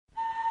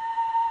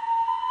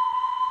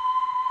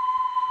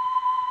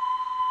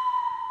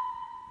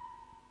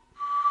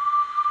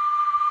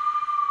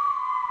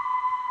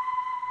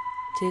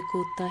te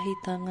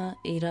kotahitanga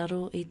I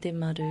raro I te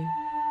maru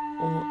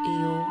o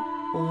io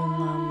o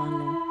ngā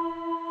mano.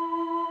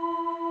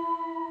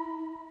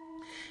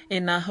 E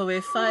nā hau e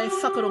whae,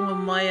 whakarongo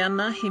mai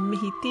ana, he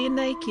mihi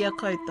tēnei ki a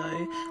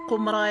koutou. Ko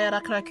maraia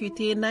rakaraku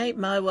tēnei,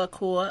 maua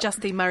ko...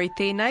 Justine Murray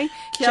tēnei.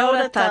 Kia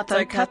ora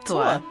tātou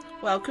katoa.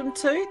 Welcome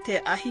to Te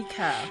Ahi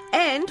Kaa.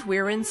 And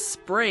we're in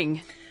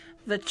spring.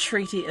 The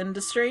treaty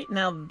industry,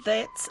 now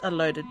that's a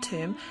loaded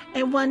term,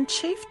 and one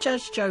Chief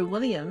Judge Joe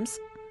Williams...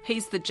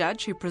 He's the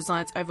judge who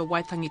presides over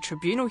Waitangi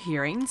Tribunal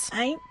hearings.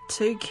 ...ain't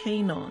too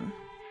keen on.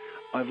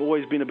 I've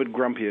always been a bit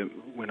grumpier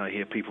when I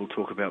hear people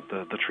talk about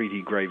the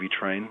treaty gravy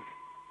train.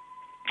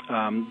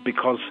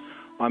 Because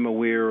I'm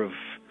aware of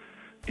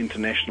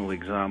international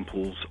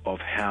examples of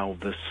how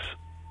this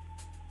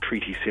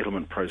treaty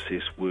settlement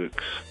process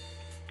works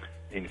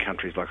in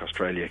countries like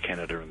Australia,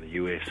 Canada and the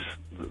US.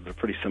 They're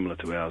pretty similar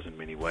to ours in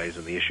many ways,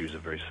 and the issues are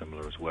very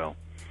similar as well,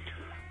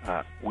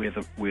 where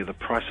the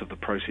price of the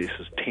process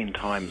is 10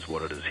 times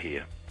what it is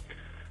here,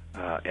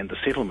 and the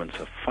settlements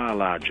are far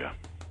larger.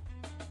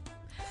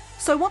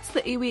 So what's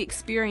the iwi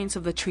experience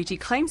of the treaty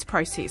claims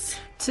process?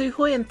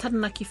 Tūhoi and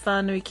Taranaki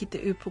whānui ki te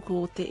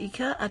upoko o te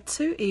ika are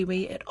two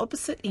iwi at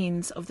opposite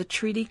ends of the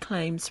treaty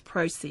claims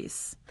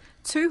process.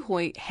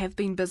 Tūhoi have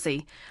been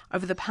busy.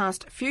 Over the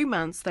past few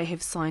months they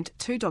have signed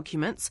 2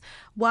 documents,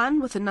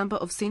 one with a number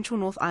of Central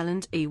North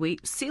Island iwi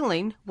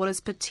sealing what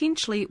is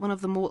potentially one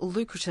of the more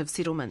lucrative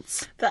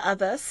settlements. The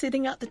other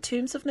setting out the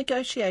terms of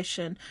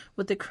negotiation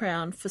with the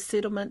Crown for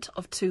settlement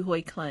of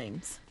Tūhoi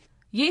claims.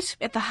 Yet,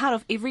 at the heart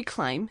of every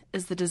claim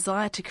is the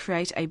desire to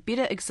create a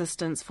better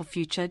existence for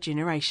future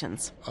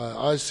generations.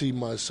 I see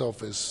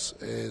myself as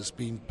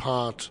being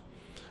part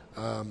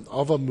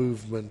of a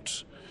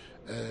movement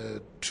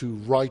to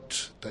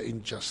right the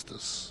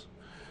injustice.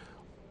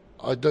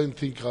 I don't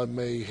think I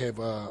may have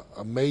a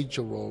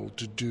major role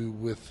to do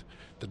with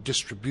the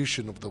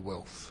distribution of the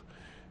wealth.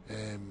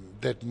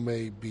 That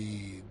may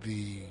be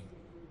the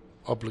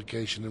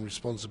obligation and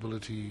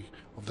responsibility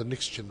of the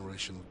next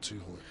generation of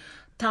Tūhoi.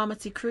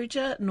 Tāmati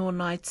Kruger, nor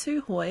Nai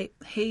Tūhoi,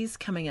 he's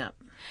coming up.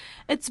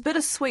 It's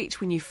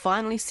bittersweet when you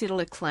finally settle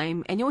a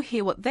claim and you'll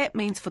hear what that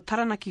means for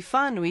Taranaki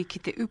whānui ki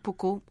te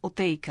upoko o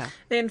te ika.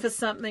 Then for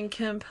something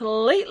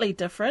completely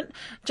different,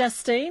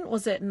 Justine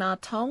was at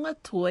Ngā Taonga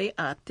Toi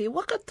a Te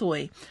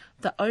Wakatoi,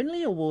 the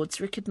only awards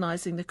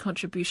recognising the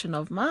contribution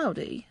of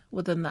Māori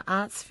within the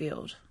arts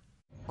field.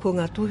 Ko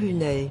ngā tohu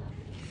nei,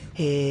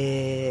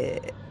 he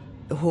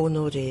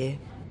honore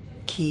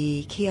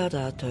ki a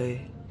rātou,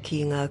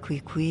 ki ngā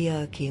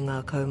kuikuia, ki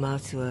ngā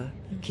kaumātua,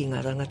 ki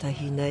ngā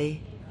rangatahi nei,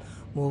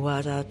 mō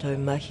wā rātou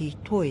mahi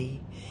toi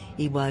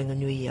I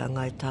wainganui a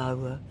ngai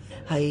tāua,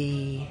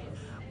 hei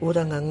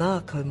oranga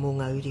ngākau mō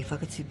ngā uri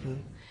whakatipu.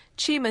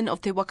 Chairman of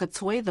Te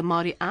Wakatoi, the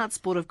Māori Arts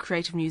Board of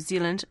Creative New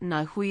Zealand,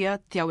 Ngā Huia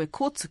Te Aue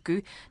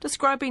Kōtuku,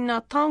 describing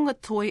Ngā Taonga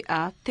Toi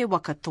a Te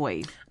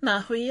Wakatoi.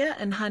 Ngā Huia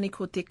and Hani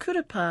ko te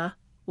Kurupā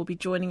will be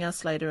joining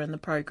us later in the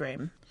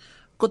program.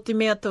 Ko te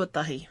mea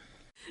tuatahi.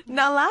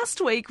 Now,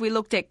 last week we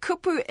looked at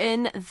kupu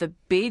in the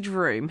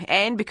bedroom,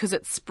 and because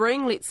it's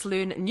spring, let's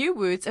learn new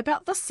words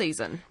about this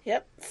season.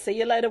 Yep, see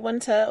you later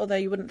winter, although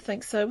you wouldn't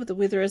think so with the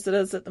weather as it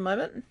is at the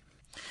moment.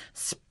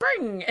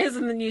 Spring, as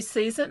in the new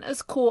season,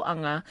 is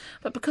kōanga,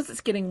 but because it's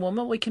getting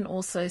warmer, we can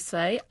also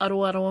say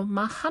aroaro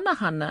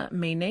mahanahana,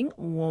 meaning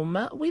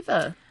warmer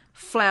weather.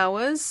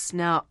 Flowers.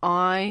 Now,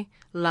 I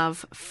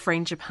love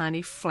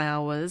frangipani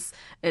flowers.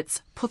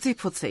 It's puti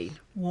puti.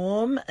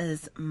 Warm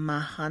is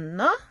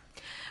mahana.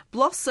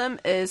 Blossom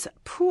is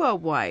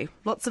puawai.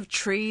 Lots of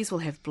trees will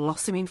have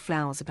blossoming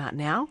flowers about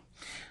now.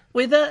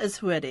 Weather is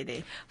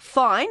huarere.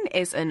 Fine,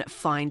 as in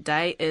fine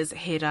day, is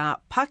he rā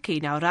paki.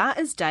 Now, rā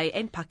is day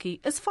and paki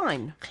is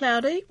fine.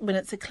 Cloudy, when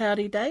it's a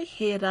cloudy day,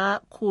 he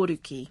rā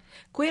kōruki.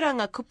 Koe rā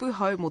ngā kupu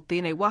hau mō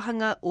tēnei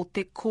wahanga o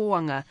te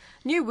kōanga.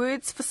 New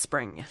words for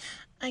spring.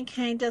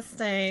 Okay,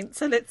 Justine,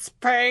 so let's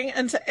spring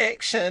into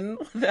action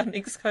with our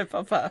next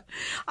kaupapa.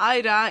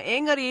 Ai rā,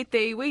 engari e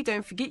te iwi.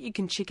 Don't forget you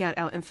can check out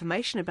our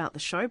information about the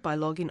show by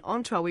logging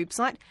onto our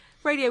website,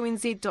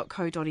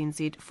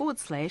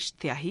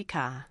 radionz.co.nz/Te Ahi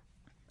Kaa.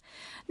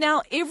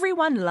 Now,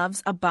 everyone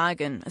loves a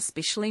bargain,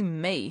 especially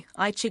me.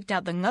 I checked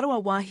out the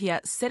Ngarua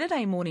Wāhia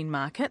Saturday morning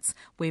markets,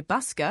 where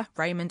busker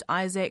Raymond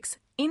Isaacs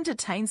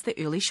entertains the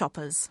early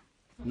shoppers.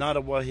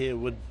 Ngāra Wāhia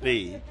would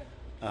be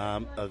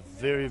a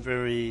very,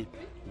 very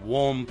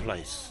warm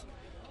place.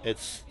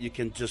 You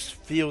can just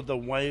feel the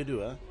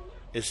wairua,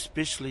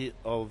 especially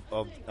of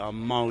our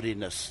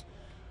Māoriness.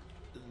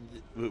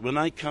 When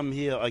I come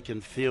here, I can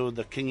feel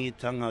the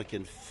kingitanga, I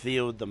can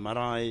feel the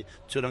marae,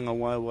 turanga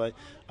waiwai,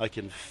 I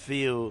can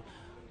feel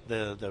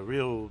the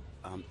real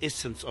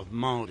essence of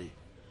Māori.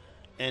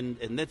 And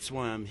that's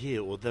why I'm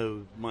here,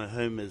 although my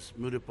home is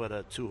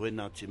Murupara Tūhoi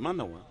Ngāti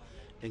Manawa.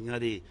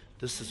 Engari,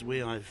 this is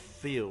where I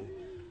feel,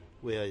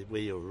 where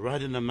you're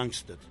right in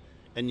amongst it.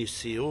 And you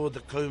see all the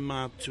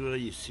kaumātua,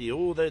 you see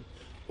all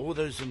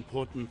those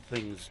important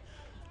things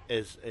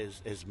as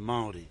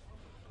Māori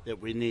that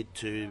we need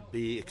to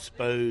be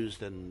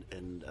exposed and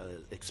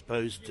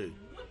exposed to.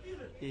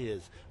 He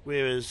is.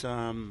 Whereas,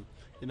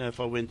 if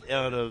I went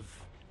out of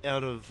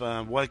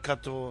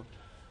Waikato,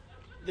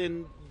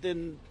 then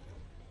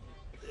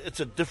it's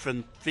a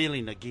different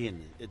feeling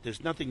again.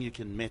 There's nothing you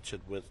can match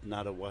it with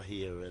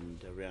Ngarawahia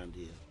and around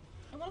here.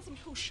 And what are some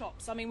cool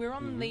shops? I mean, we're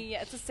on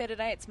it's a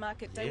Saturday, it's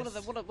market day.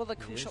 Yes. What are the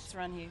cool shops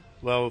around here?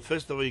 Well,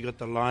 first of all, you got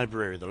the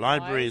library. The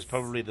library is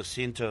probably the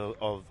centre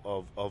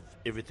of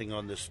everything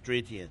on the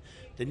street here.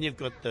 Then you've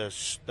got the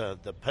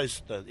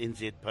post, the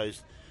NZ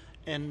Post,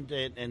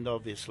 and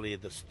obviously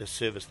the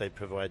service they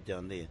provide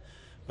down there.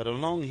 But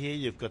along here,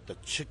 you've got the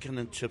chicken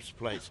and chips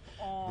place.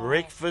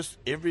 Breakfast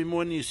every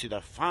morning. You see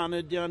the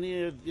whānau down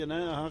here,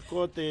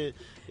 hako te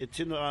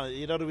tino,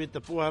 I raro e te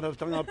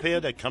pōharatanga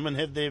pēr, they come and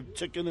have their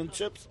chicken and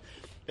chips.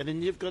 And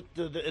then you've got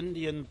the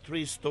Indian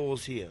 3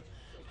 stores here.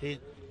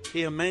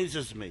 He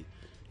amazes me.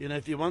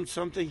 If you want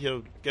something,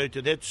 he'll go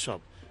to that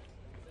shop.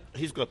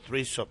 He's got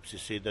 3 shops, you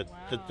see, the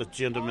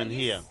gentleman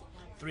here.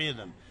 3 of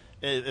them.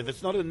 If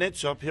it's not in that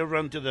shop, he'll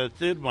run to the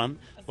 3rd one,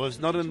 or it's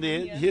not in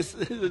there, yes,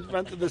 he'll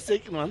run to the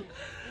 2nd one.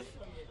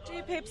 Do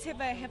you perhaps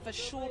have a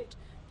short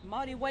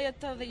Māori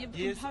waiata that you've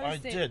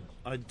composed? Yes,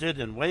 I did.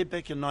 And way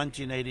back in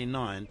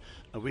 1989,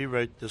 we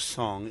wrote this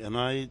song, and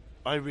I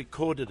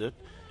recorded it,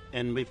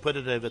 and we put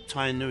it over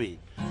Tainui.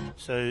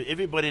 So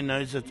everybody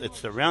knows it.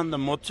 It's around the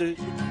motu,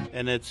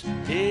 and it's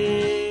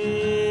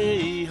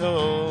He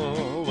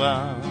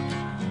Hoa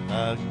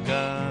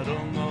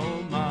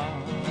Akarongo Ma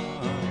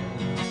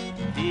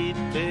I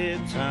Te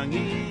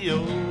Tangi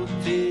O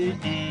Te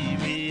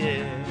Iwi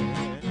E.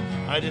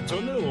 Haere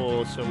tonu,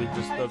 or shall we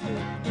just stop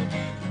there?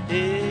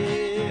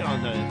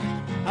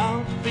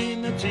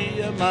 Awhina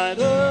tia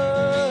maira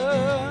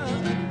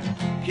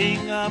Ki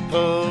ngā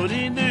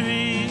pōri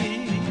nui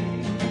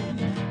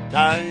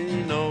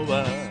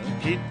Tainoa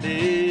ki te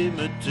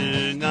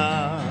mutunga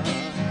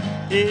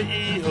E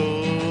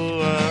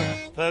ihoa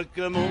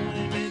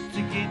Whakamoe me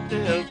te ki te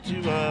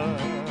autua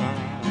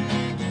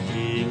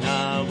Ki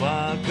ngā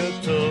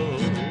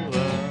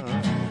wakatoa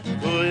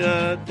Koia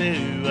te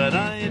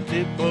uarai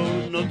te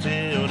pono te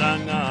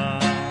oranga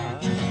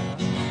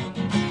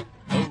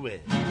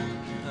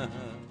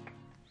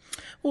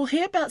We'll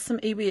hear about some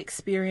iwi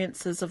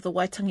experiences of the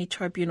Waitangi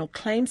Tribunal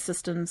claim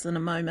systems in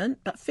a moment,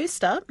 but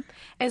first up...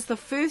 As the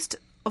 1st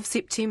of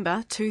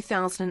September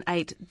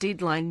 2008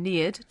 deadline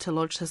neared to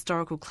lodge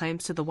historical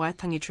claims to the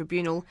Waitangi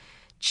Tribunal,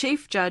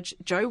 Chief Judge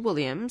Joe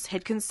Williams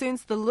had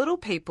concerns the little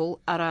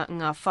people, ara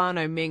ngā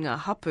whānau me ngā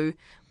hapu,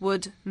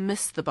 would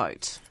miss the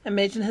boat.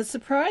 Imagine his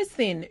surprise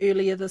then,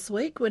 earlier this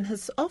week, when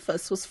his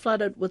office was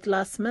flooded with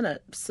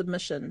last-minute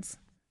submissions.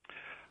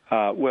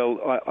 I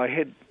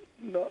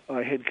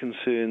had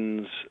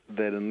concerns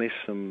that unless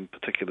some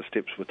particular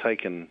steps were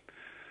taken,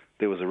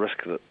 there was a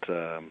risk that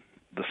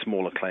the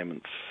smaller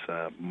claimants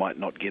might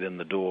not get in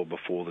the door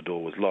before the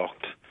door was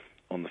locked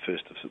on the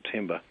 1st of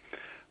September.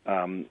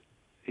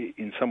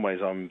 In some ways,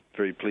 I'm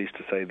very pleased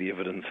to say the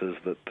evidence is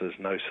that there's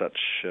no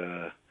such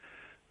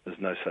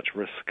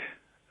risk.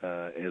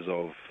 As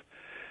of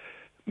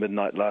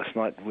midnight last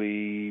night,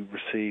 we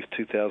received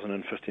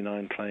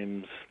 2,059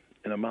 claims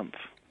in a month.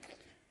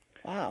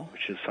 Wow.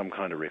 Which is some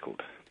kind of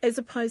record. As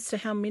opposed to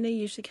how many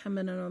usually come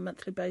in on a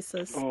monthly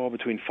basis?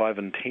 Between 5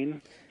 and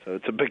 10. So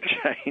it's a big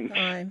change.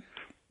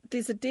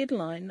 There's a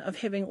deadline of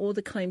having all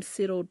the claims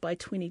settled by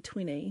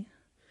 2020.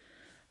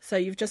 So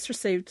you've just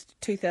received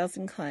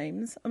 2,000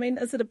 claims. I mean,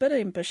 is it a bit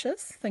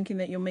ambitious, thinking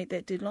that you'll meet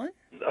that deadline?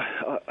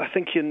 I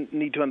think you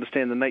need to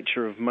understand the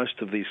nature of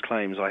most of these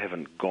claims. I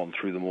haven't gone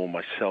through them all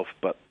myself,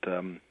 but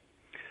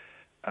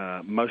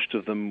most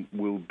of them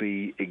will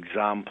be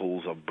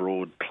examples of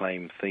broad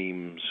claim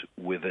themes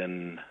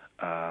within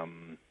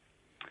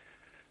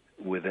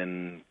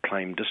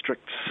claim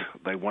districts.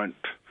 They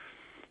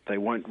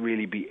won't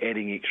really be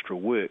adding extra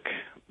work.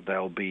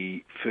 They'll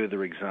be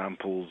further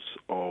examples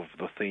of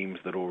the themes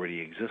that already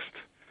exist.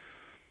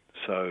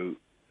 So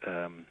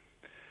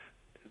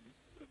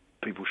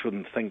people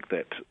shouldn't think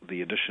that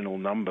the additional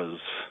numbers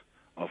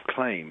of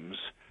claims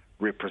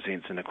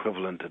represents an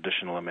equivalent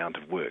additional amount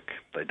of work.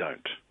 They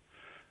don't.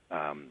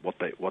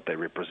 What they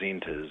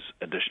represent is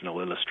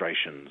additional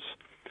illustrations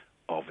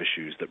of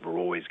issues that were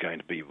always going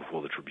to be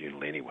before the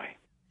tribunal anyway.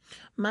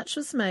 Much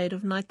was made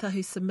of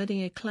Ngaitahu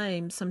submitting a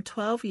claim some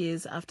 12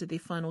 years after their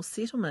final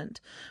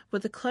settlement,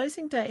 with the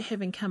closing date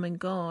having come and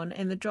gone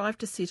and the drive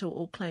to settle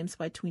all claims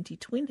by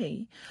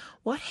 2020.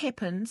 What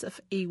happens if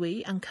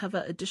iwi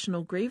uncover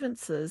additional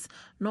grievances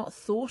not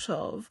thought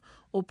of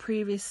or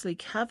previously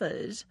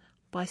covered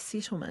by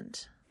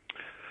settlement?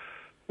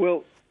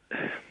 Well,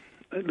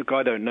 look,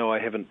 I don't know. I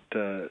haven't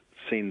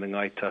seen the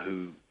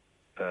Ngaitahu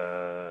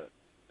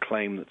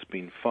claim that's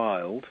been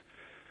filed.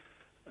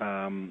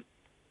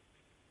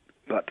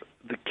 But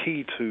the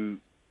key to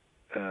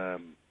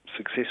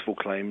successful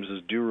claims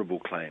is durable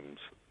claims.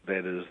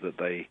 That is, that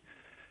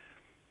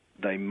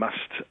they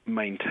must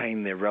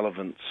maintain their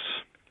relevance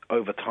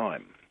over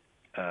time.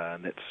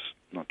 And that's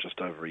not just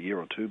over a year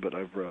or two, but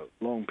over a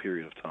long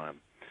period of time.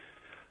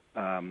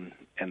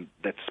 And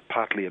that's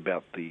partly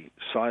about the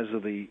size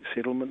of the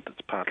settlement.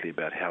 It's partly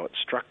about how it's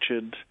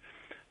structured.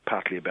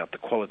 partly about the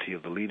quality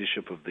of the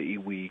leadership of the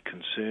iwi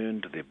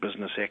concerned, their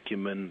business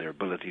acumen, their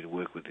ability to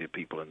work with their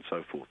people, and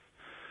so forth.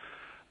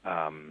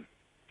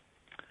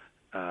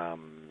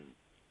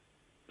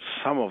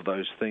 Some of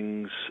those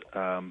things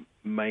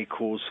may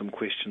cause some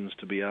questions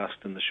to be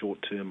asked in the short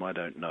term, I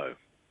don't know.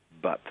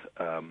 But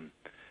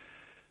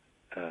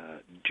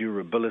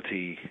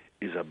durability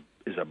is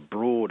a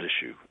broad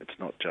issue. It's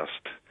not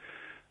just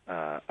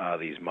are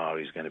these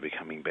Māoris going to be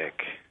coming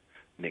back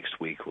next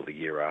week or the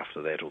year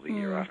after that or the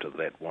year after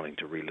that wanting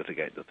to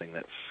relitigate the thing.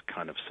 That's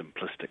kind of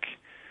simplistic.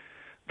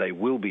 They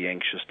will be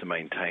anxious to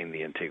maintain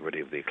the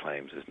integrity of their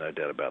claims. There's no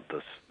doubt about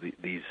this.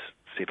 These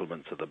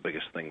settlements are the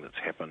biggest thing that's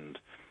happened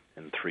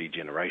in 3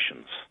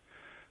 generations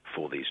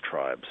for these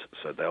tribes.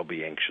 So they'll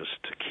be anxious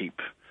to keep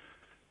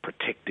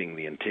protecting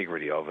the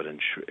integrity of it,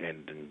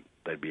 and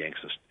they'd be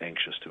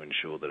anxious to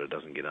ensure that it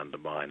doesn't get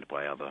undermined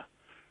by other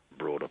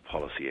broader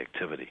policy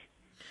activity.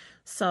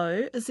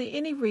 So, is there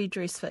any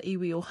redress for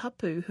iwi or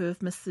hapu who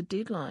have missed the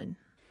deadline?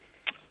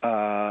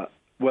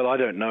 Well, I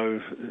don't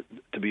know,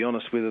 to be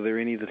honest, whether there are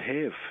any that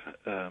have.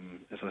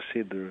 As I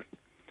said, there are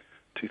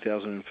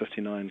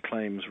 2,059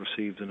 claims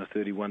received in a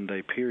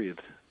 31-day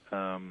period.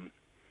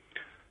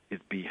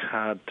 It'd be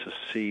hard to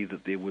see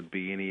that there would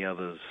be any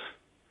others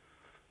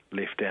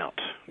left out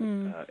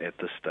at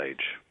this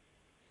stage.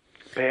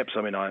 Perhaps,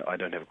 I mean, I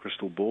don't have a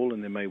crystal ball,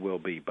 and there may well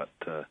be, but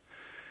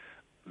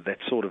that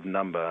sort of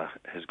number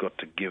has got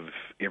to give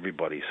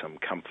everybody some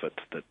comfort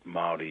that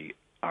Māori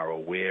are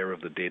aware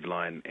of the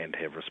deadline and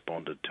have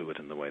responded to it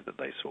in the way that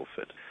they saw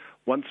fit.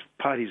 Once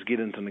parties get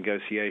into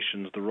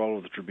negotiations, the role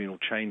of the tribunal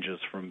changes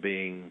from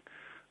being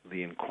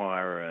the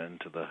inquirer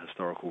into the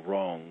historical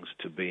wrongs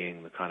to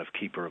being the kind of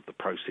keeper of the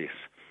process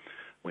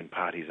when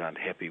parties aren't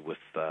happy with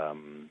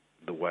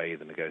the way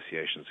the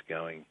negotiations are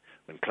going,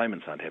 when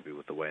claimants aren't happy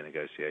with the way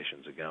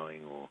negotiations are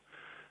going, or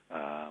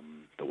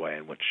the way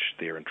in which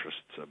their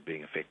interests are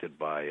being affected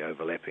by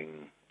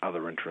overlapping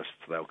other interests.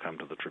 They'll come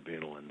to the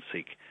tribunal and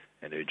seek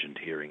an urgent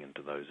hearing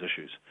into those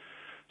issues.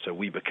 So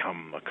we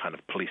become a kind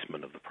of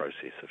policeman of the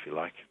process, if you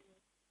like,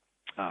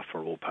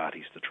 for all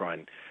parties to try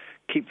and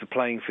keep the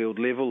playing field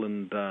level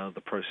and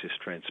the process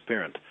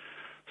transparent.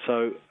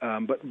 So,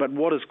 but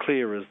what is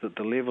clear is that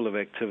the level of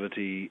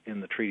activity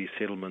in the treaty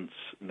settlements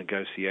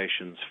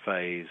negotiations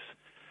phase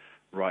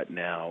right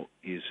now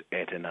is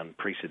at an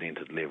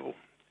unprecedented level.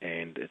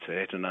 And it's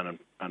at an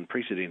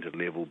unprecedented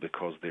level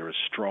because there is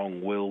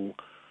strong will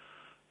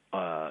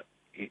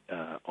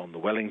on the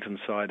Wellington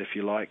side, if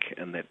you like,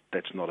 and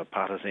that's not a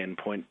partisan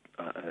point.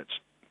 It's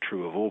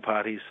true of all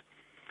parties.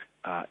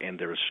 And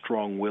there is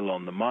strong will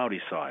on the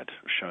Māori side,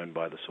 shown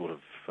by the sort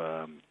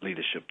of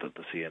leadership that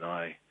the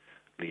CNI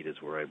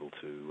leaders were able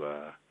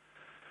to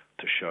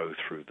show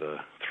through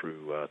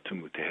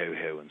Tumu Te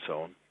Heuheu and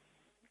so on.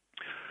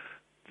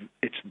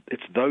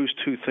 It's those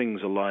two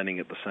things aligning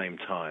at the same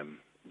time.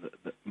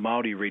 The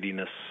Māori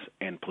readiness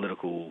and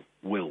political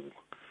will,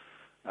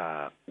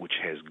 which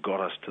has got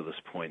us to this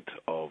point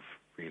of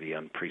really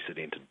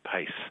unprecedented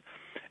pace.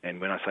 And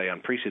when I say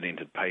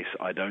unprecedented pace,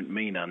 I don't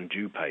mean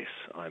undue pace.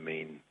 I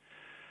mean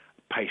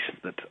pace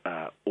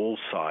that all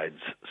sides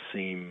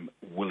seem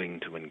willing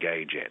to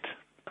engage at.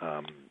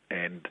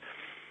 And,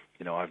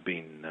 you know, I've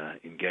been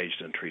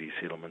engaged in treaty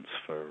settlements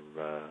for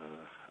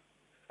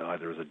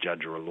either as a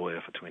judge or a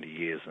lawyer for 20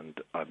 years, and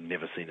I've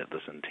never seen it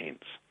this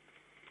intense.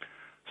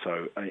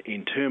 So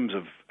in terms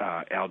of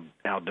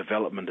our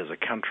development as a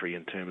country,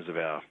 in terms of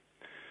our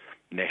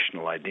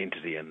national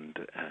identity and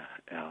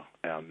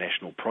our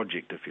national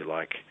project, if you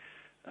like,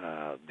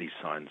 these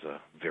signs are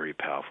very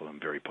powerful and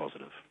very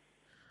positive.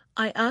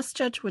 I asked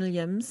Judge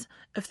Williams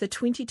if the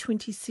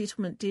 2020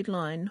 settlement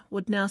deadline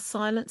would now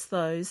silence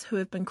those who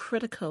have been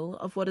critical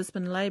of what has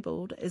been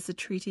labelled as the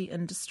treaty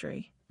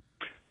industry.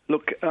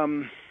 Look,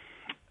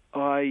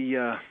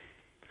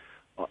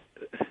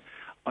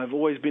 I've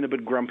always been a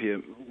bit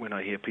grumpier when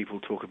I hear people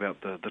talk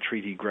about the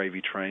treaty gravy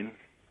train,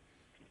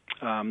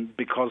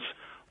 because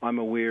I'm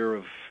aware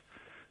of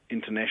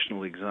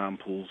international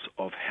examples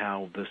of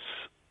how this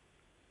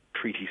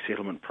treaty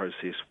settlement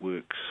process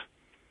works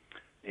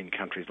in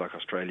countries like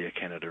Australia,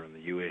 Canada, and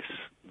the US.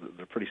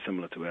 They're pretty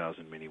similar to ours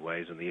in many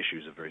ways, and the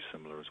issues are very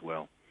similar as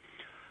well,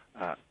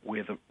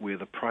 where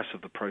the price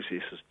of the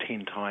process is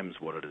 10 times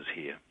what it is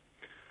here,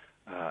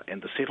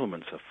 and the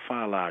settlements are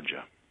far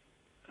larger.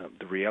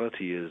 The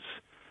reality is,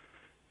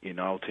 in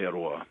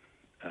Aotearoa,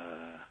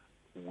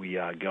 we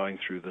are going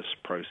through this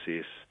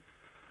process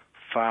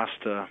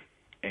faster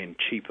and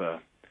cheaper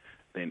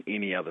than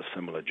any other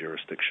similar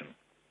jurisdiction.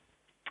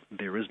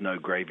 There is no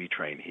gravy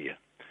train here.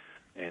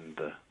 And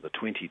the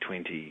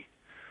 2020,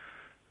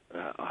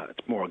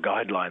 it's more a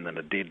guideline than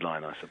a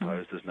deadline, I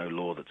suppose. There's no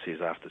law that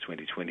says after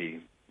 2020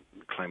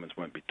 claimants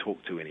won't be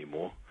talked to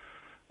anymore,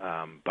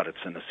 but it's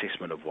an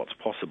assessment of what's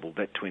possible.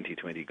 That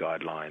 2020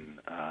 guideline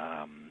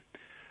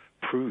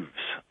proves,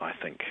 I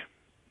think,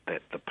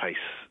 that the pace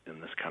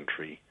in this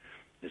country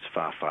is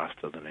far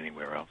faster than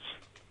anywhere else.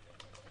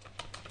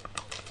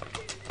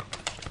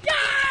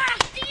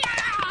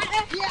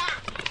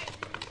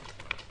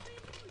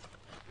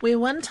 Where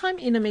one-time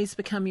enemies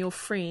become your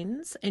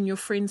friends and your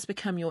friends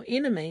become your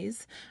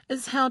enemies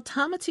is how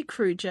Tamati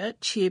Kruger,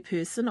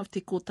 chairperson of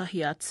Te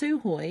Kotahia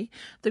Tūhoi,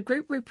 the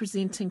group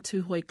representing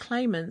Tūhoi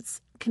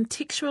claimants,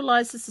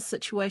 contextualises the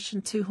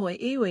situation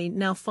Tūhoi iwi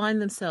now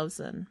find themselves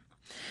in,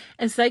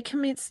 as they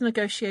commence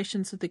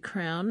negotiations with the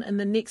Crown and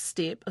the next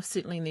step of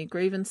settling their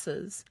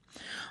grievances.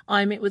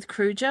 I met with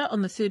Kruger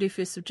on the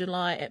 31st of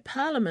July at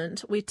Parliament,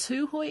 where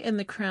Tūhoi and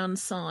the Crown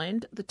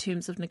signed the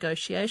Terms of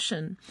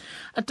Negotiation,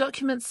 a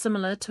document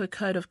similar to a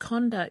code of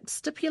conduct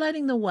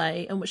stipulating the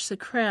way in which the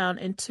Crown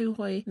and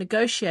Tūhoi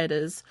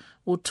negotiators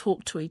will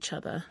talk to each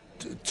other.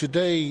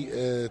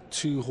 Today,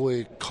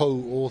 Tūhoi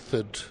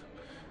co-authored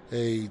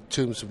a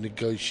Terms of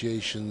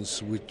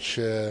Negotiations which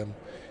the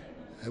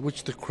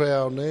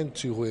Crown and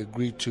Tūhoi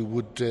agreed to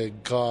would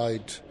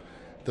guide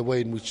the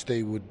way in which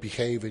they would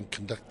behave and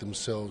conduct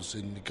themselves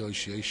in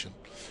negotiation.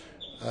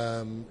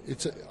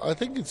 I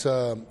think it's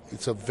a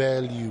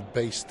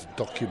value-based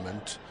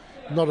document,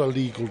 not a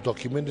legal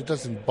document. It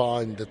doesn't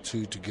bind the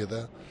two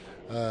together,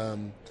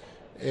 and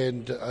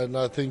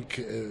I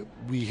think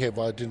we have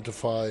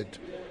identified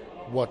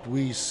what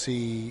we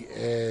see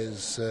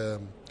as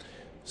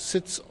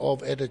sets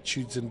of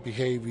attitudes and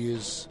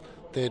behaviours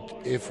that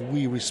if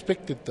we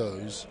respected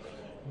those,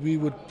 we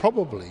would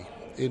probably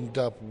end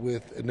up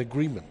with an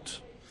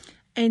agreement.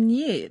 And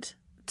yet,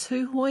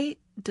 Tūhoi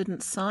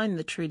didn't sign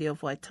the Treaty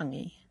of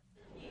Waitangi.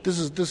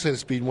 This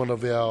has been one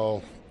of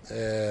our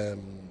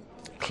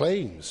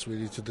claims,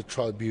 really, to the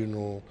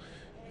tribunal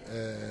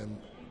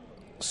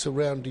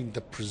surrounding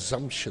the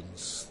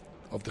presumptions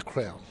of the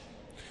Crown,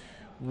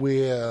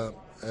 where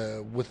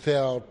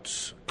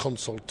without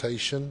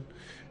consultation,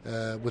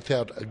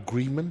 without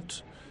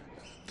agreement,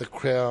 the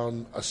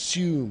Crown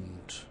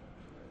assumed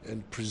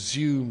and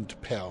presumed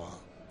power,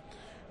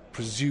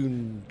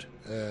 presumed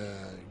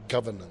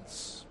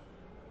governance,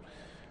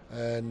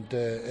 and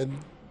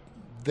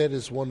that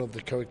is one of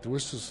the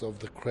characteristics of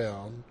the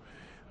Crown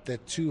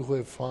that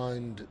Tūhoi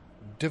find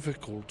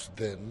difficult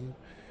then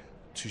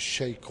to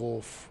shake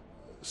off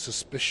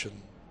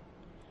suspicion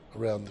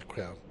around the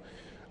Crown.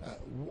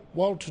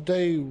 While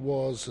today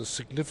was a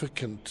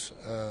significant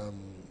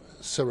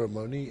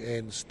ceremony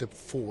and step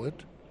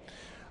forward,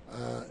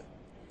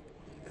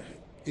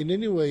 in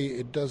any way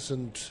it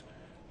doesn't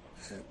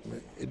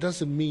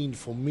mean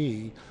for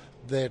me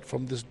that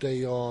from this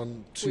day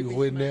on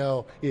Tūhoi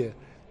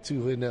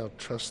now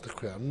trust the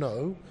Crown.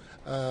 No,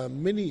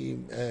 many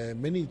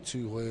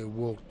Tūhoi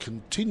will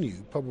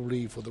continue,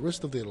 probably for the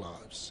rest of their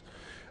lives,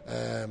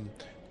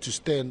 to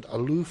stand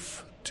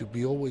aloof, to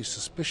be always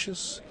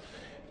suspicious,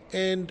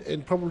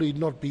 and probably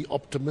not be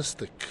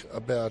optimistic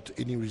about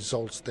any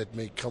results that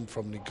may come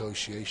from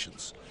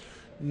negotiations.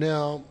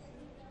 Now,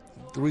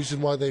 the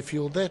reason why they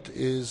feel that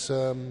is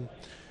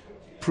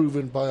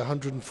proven by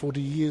 140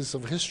 years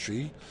of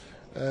history,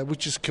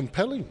 which is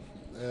compelling,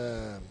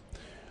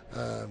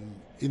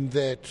 in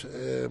that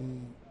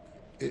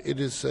it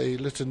is a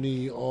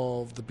litany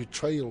of the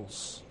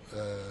betrayals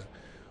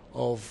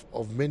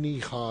of many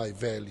high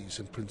values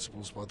and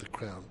principles by the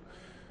Crown.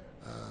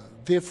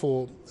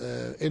 Therefore,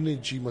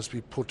 energy must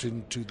be put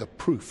into the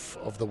proof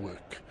of the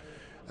work.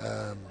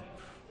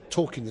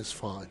 Talking is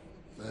fine,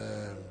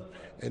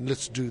 and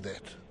let's do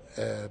that.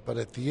 But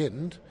at the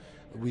end,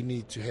 we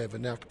need to have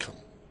an outcome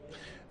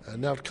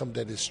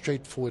that is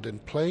straightforward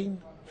and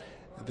plain,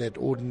 that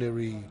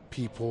ordinary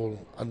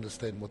people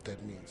understand what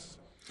that means.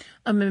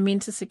 A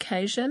momentous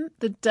occasion,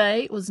 the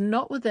day was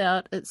not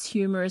without its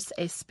humorous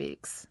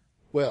aspects.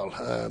 Well,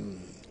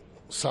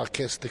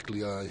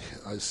 sarcastically, I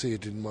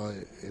said in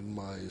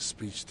my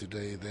speech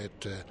today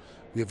that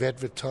we have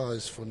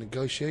advertised for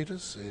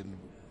negotiators, and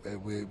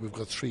we've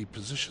got 3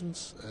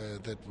 positions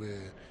that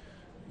we're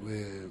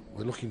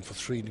looking for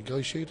 3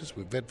 negotiators.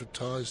 We've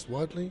advertised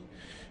widely,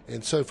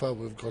 and so far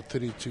we've got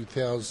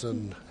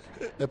 32,000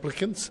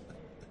 applicants.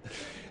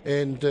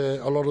 And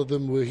a lot of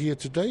them were here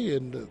today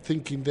and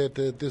thinking that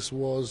this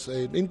was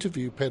an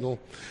interview panel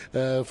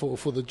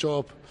for the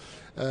job.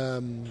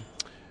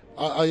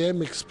 I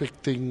am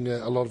expecting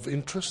a lot of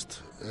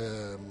interest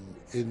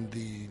in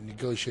the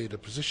negotiator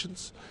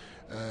positions.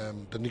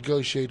 The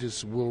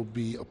negotiators will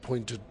be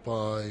appointed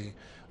by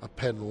a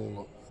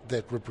panel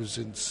that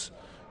represents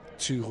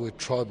Tūhoi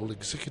tribal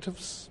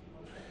executives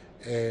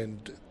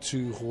and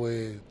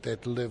Tūhoi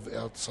that live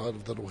outside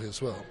of the rohe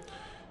as well.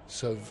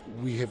 So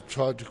we have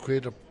tried to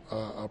create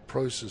a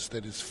process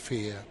that is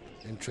fair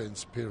and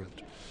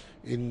transparent.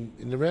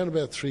 In around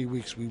about 3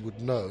 weeks we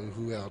would know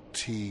who our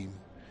team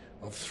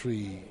of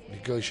 3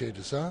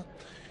 negotiators are.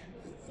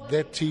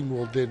 That team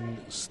will then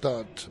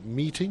start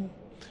meeting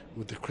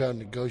with the Crown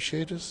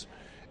negotiators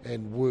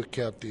and work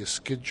out their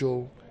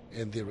schedule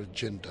and their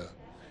agenda.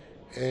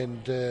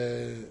 And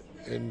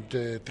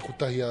Te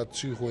Kotahia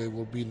Tūhoi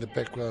will be in the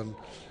background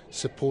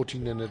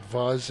supporting and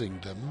advising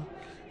them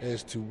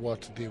as to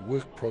what their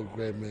work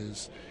program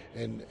is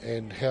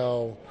and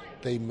how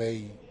they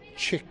may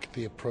check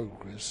their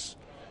progress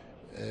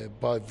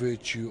by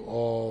virtue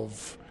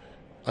of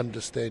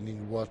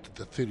understanding what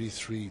the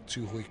 33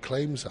 Tūhoi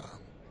claims are.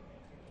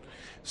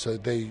 so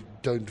they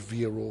don't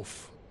veer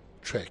off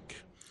track.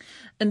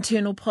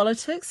 Internal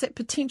politics that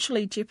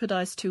potentially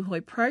jeopardise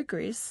Tūhoe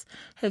progress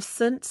have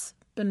since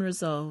been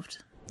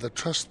resolved. The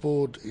Trust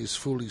Board is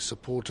fully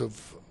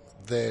supportive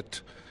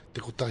that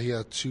Te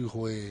Kotahia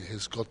Tūhoe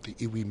has got the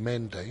iwi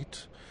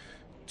mandate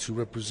to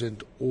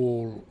represent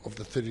all of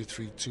the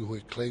 33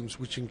 Tūhoe claims,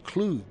 which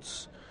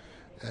includes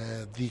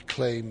the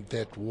claim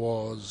that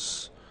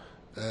was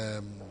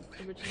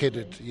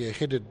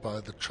headed by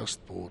the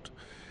Trust Board.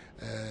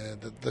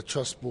 The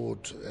Trust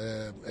Board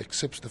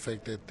accepts the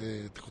fact that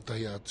the Te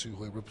Kotahia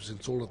Tūhoe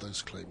represents all of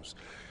those claims.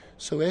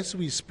 So as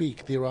we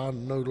speak, there are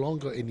no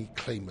longer any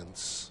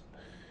claimants.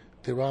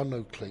 There are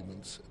no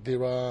claimants.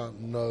 There are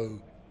no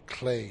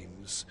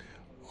claims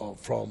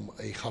from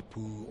a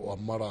hapu or a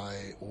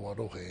marae or a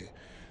rohe.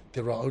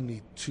 There are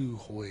only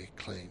Tūhoe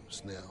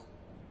claims now.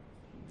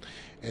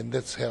 And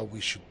that's how we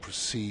should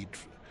proceed.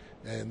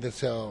 And that's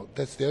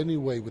the only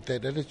way, with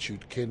that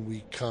attitude, can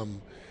we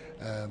come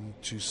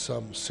to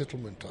some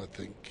settlement, I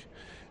think,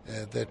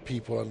 that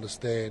people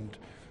understand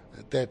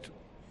that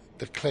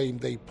the claim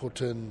they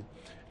put in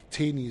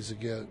 10 years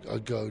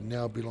ago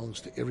now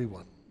belongs to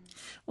everyone.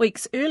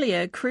 Weeks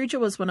earlier, Kruger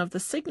was one of the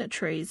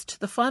signatories to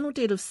the final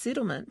deed of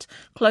settlement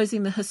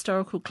closing the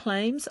historical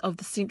claims of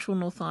the Central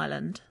North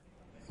Island.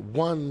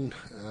 One,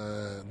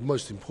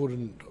 most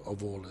important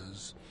of all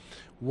is,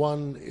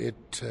 one,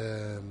 it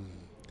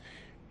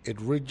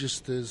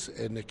registers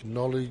and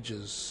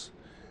acknowledges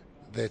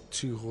that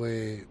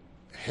Tūhoe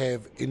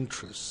have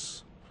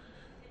interests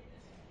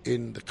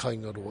in the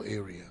Kaingaroa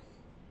area.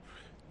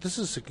 This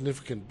is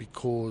significant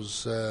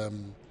because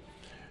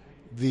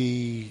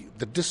the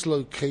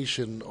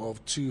dislocation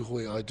of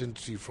Tūhoe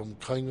identity from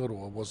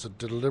Kaingaroa was a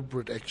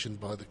deliberate action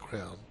by the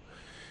Crown.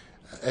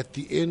 At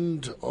the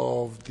end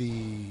of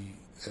the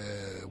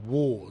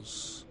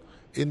wars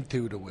in Te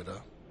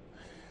Urawera,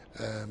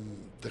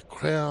 the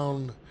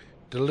Crown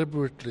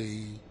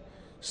deliberately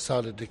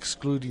started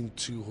excluding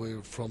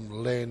Tūhoe from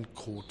land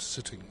court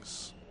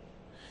sittings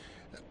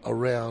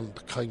around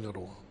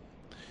Kaingaroa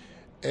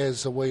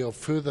as a way of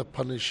further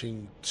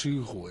punishing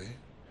Tūhoe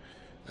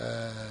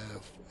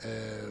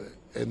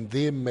and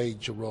their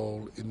major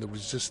role in the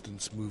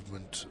resistance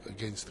movement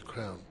against the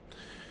Crown.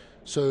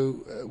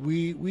 So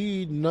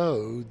we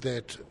know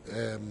that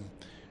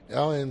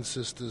our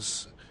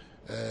ancestors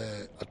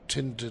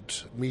attended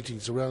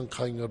meetings around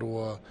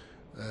Kaingaroa,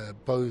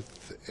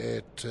 both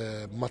at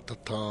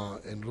Matata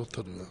and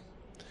Rotorua,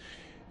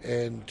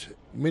 and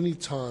many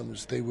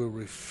times they were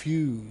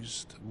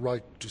refused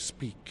right to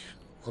speak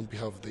on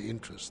behalf of their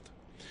interest.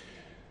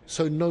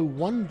 So no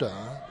wonder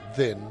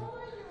then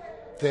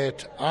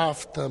that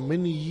after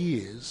many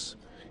years,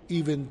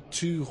 even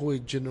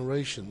Tūhoe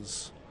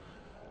generations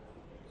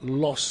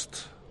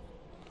lost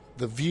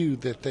the view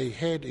that they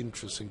had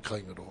interest in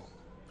Kaingaroa,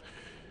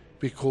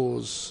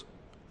 because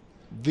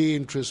their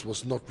interest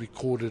was not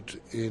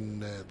recorded in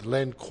the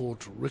land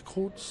court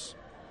records.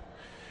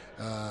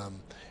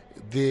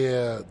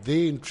 Their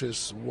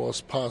interest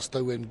was passed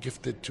over and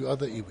gifted to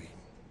other iwi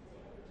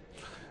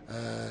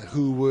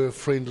who were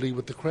friendly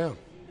with the Crown.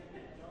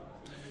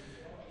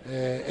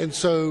 And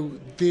so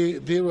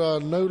there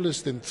are no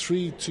less than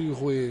 3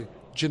 Tūhoe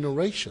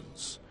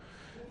generations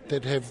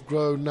that have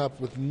grown up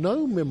with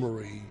no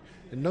memory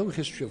and no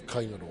history of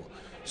Kaingaroa.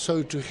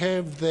 So to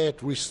have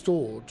that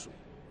restored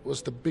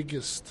was the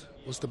biggest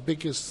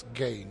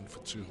gain for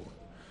Tūhoe.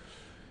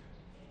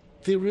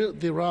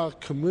 There are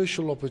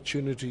commercial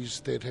opportunities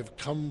that have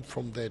come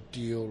from that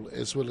deal,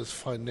 as well as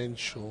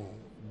financial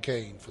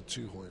gain for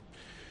Tūhoe.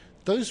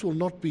 Those will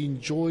not be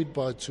enjoyed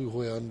by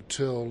Tūhoe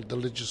until the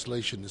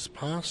legislation is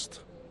passed,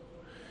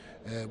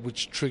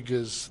 which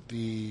triggers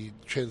the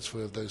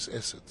transfer of those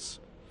assets.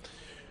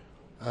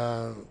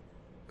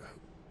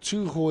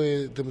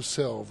 Tūhoe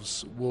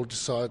themselves will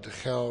decide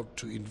how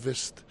to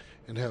invest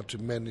and how to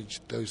manage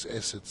those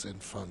assets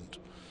and fund.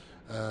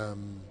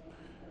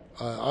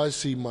 I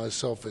see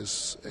myself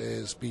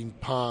as being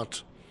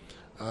part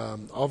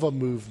of a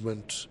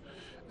movement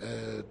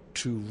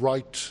to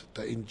right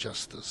the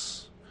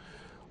injustice.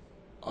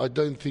 I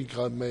don't think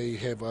I may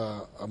have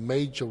a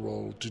major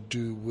role to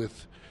do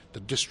with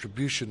the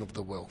distribution of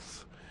the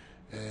wealth.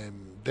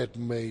 That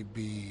may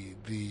be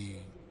the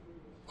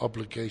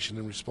obligation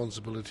and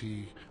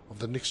responsibility of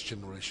the next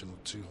generation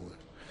of Tūhoe.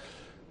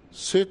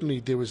 Certainly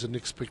there is an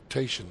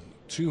expectation,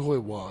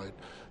 Tūhoe-wide,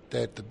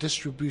 that the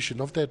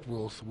distribution of that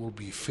wealth will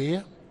be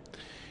fair.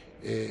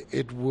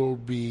 It will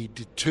be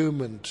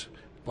determined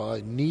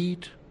by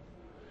need,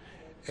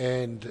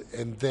 and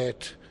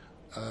that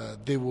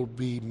there will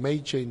be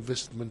major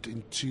investment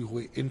in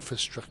Tūhoe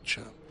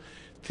infrastructure.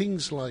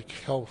 Things like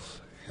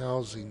health,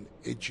 housing,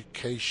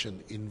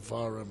 education,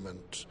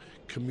 environment,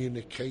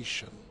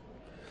 communication,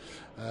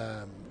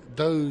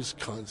 those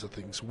kinds of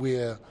things,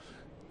 where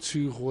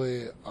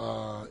Tūhoe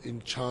are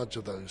in charge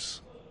of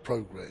those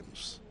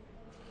programs.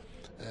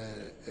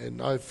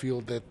 And I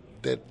feel that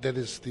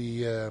is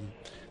the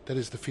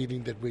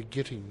feeling that we're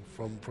getting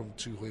from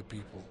Tūhoe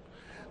people.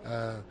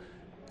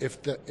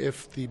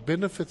 if the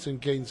benefits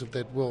and gains of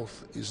that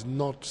wealth is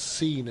not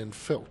seen and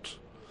felt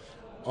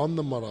on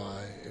the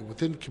marae and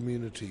within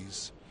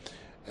communities,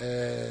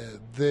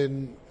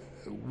 then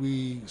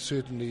we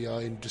certainly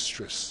are in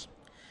distress.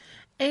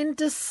 And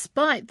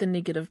despite the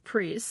negative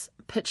press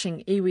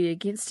pitching iwi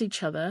against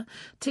each other,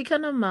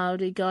 Tikana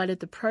Māori guided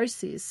the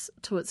process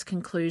to its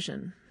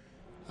conclusion.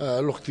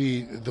 Look,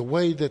 the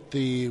way that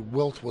the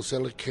wealth was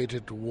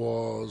allocated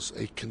was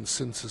a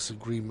consensus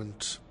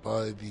agreement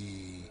by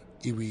the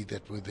iwi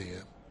that were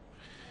there.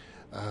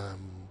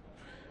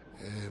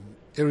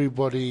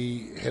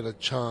 Everybody had a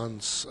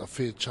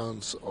fair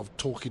chance of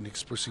talking,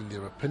 expressing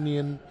their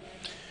opinion.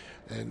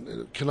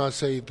 And can I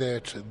say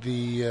that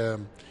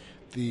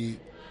the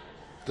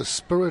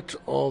spirit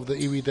of the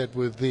iwi that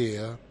were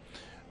there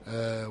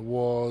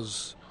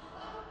was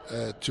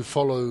to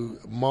follow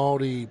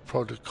Māori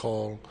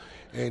protocol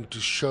and to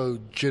show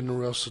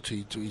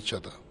generosity to each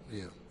other.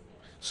 Yeah.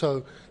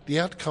 So the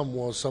outcome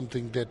was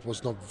something that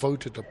was not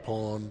voted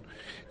upon,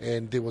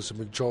 and there was a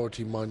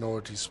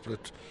majority-minority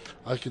split.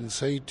 I can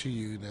say to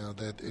you now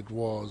that it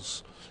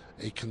was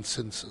a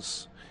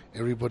consensus.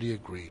 Everybody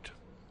agreed.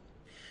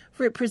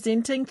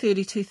 Representing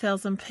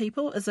 32,000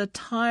 people is a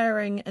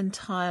tiring and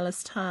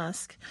tireless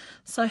task.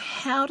 So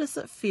how does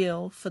it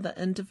feel for the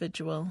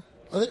individual?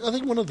 I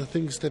think one of the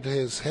things that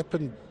has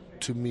happened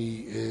to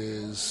me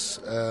is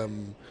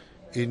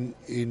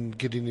in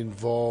getting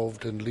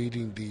involved and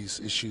leading these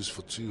issues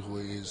for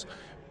Tūhoe is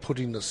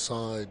putting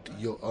aside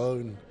your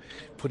own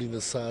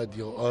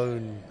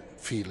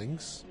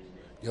feelings,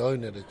 your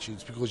own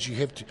attitudes, because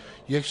you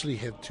actually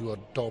have to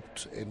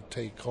adopt and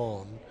take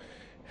on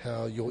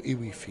how your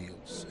iwi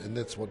feels, and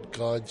that's what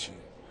guides you.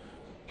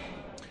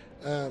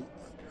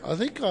 I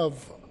think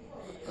I've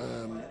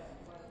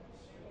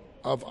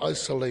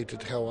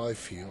isolated how I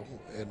feel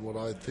and what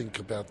I think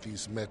about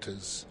these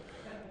matters.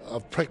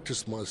 I've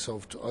practiced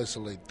myself to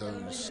isolate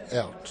those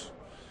out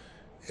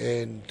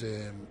and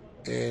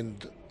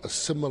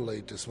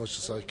assimilate as much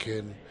as I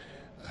can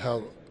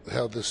how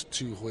this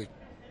Tūhoe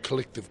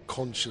collective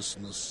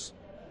consciousness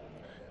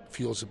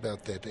feels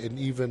about that, and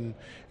even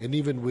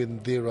when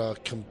there are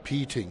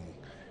competing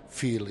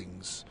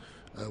feelings,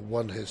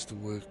 one has to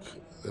work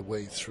their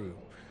way through.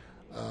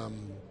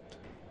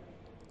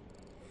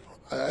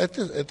 At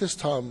this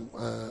time,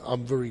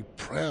 I'm very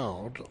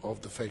proud of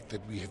the fact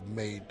that we have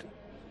made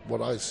what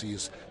I see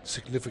as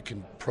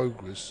significant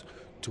progress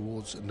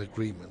towards an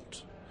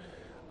agreement.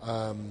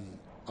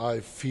 I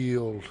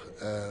feel,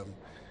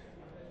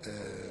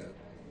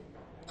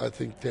 I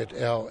think that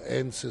our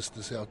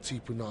ancestors, our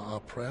tipuna,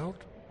 are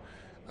proud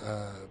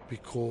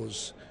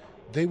because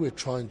they were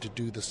trying to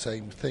do the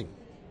same thing.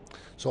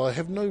 So I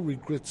have no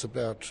regrets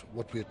about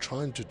what we're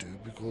trying to do,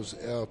 because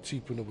our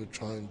tipuna were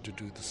trying to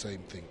do the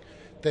same thing.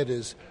 That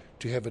is,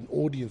 to have an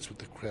audience with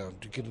the Crown,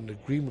 to get an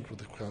agreement with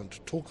the Crown, to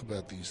talk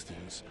about these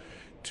things,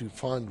 to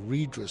find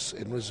redress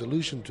and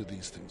resolution to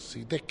these things.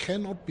 See, that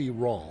cannot be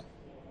wrong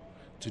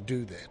to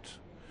do that,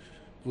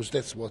 because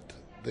that's what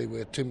they were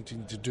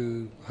attempting to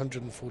do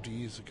 140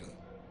 years ago.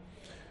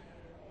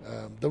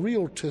 The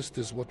real test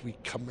is what we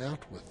come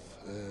out with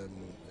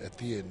at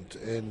the end,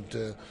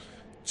 and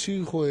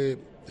Tūhoe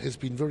has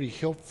been very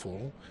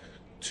helpful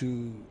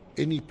to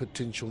any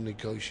potential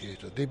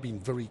negotiator. They've been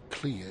very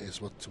clear as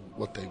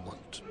what they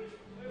want.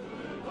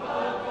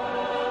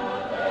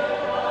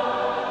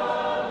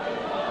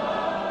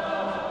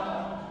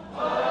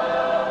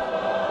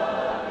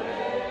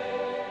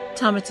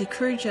 Tamati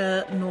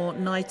Kruger no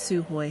Nai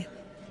Tūhoe.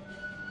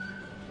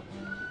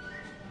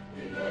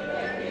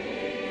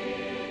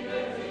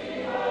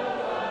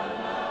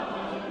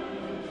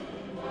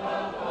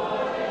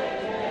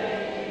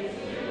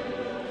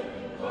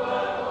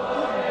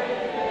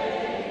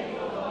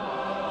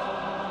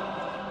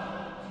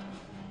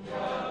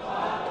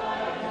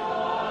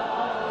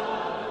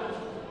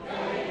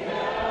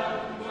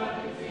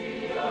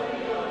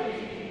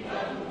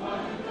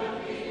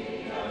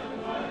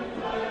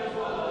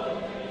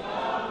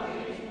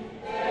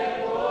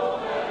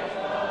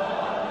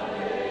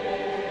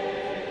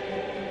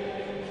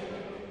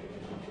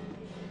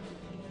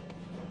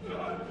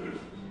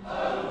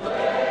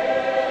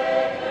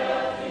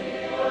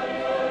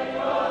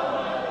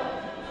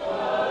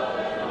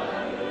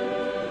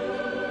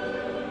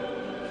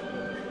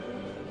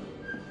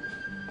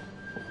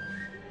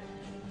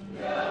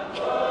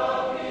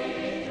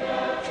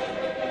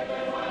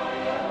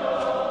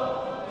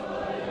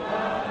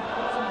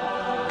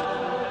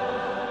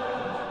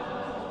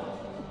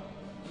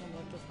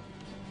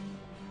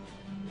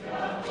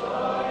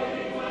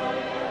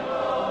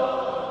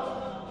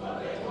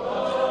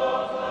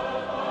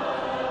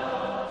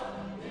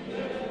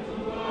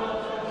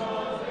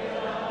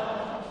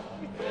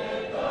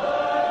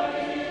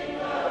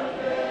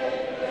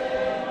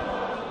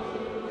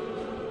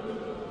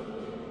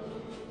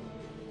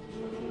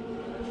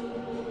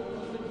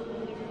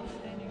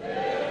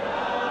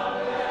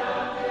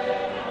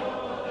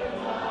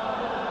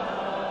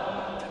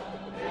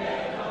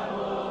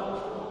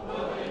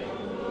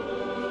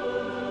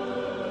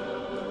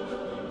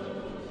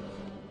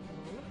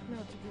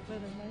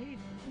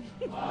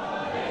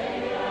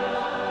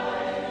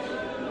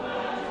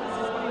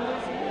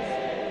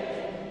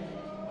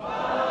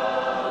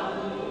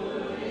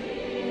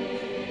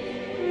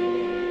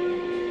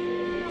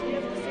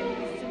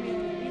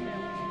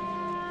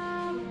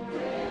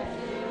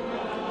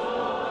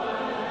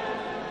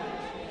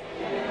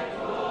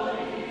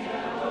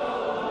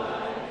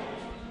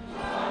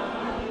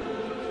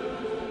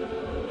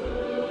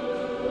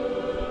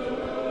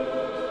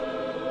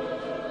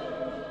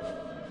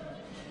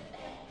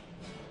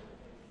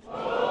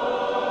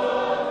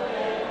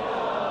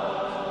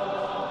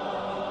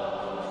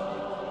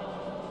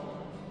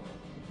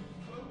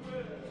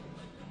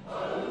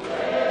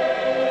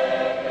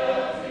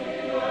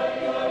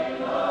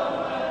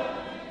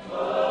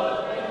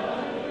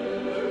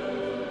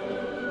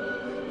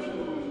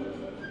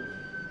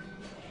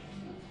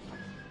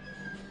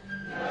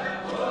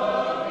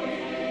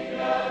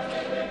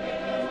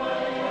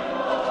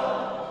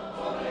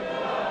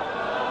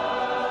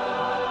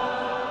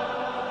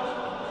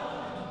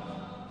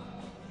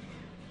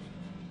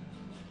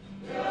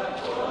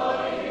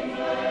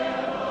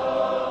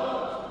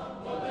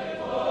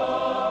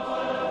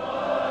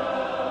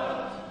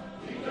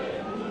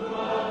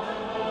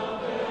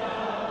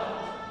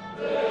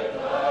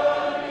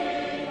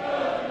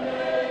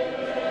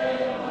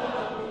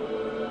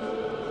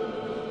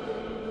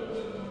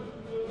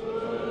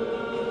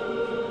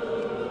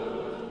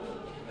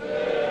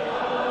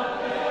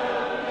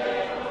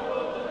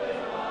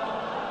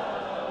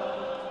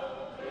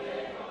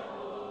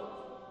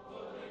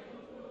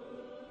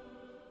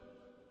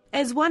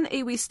 As one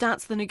iwi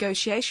starts the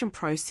negotiation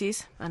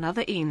process,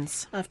 another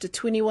ends. After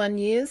 21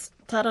 years,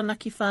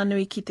 Taranaki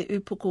whānui ki te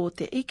upoko o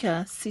te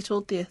Ika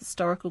settled their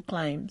historical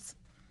claims.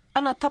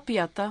 Ana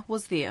Tapiata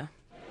was there.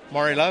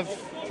 Maury Love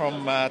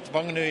from Te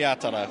Whanganui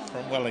Atara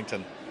from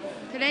Wellington.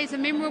 Today's a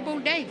memorable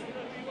day.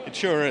 It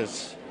sure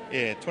is.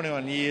 Yeah,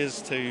 21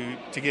 years to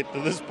get to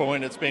this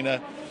point. It's been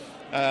a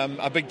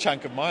big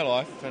chunk of my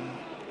life, and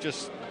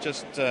just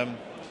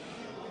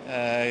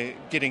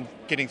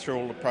getting through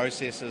all the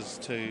processes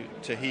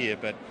to here.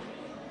 But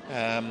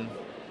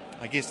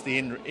I guess the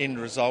end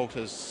result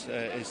is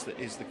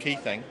the key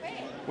thing.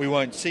 We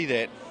won't see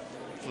that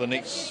for the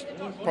next,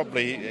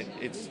 probably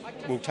it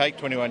will take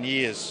 21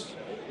 years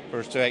for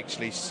us to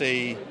actually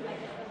see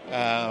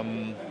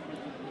all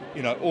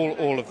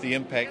of the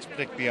impacts,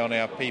 particularly on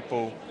our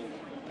people,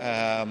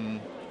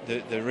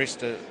 the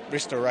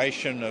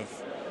restoration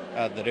of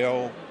the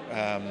reo,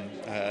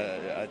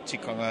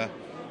 tikanga,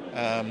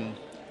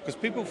 because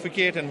people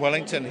forget in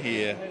Wellington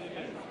here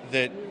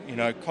that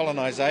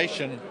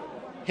colonisation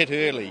hit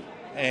early,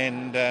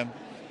 and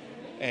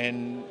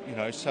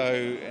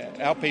so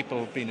our people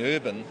have been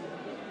urban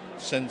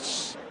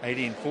since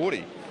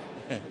 1840,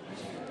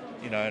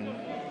 and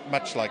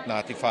much like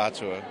Ngāti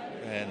Whātua,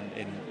 and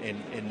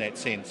in that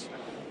sense.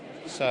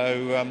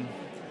 So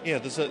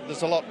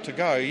there's a lot to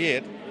go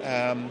yet,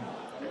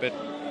 but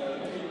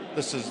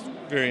this is a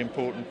very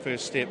important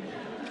first step.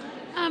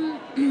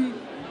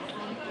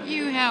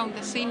 You held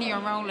a senior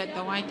role at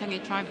the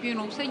Waitangi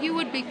Tribunal, so you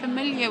would be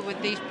familiar with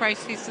these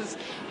processes,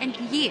 and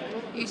yet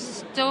it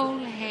still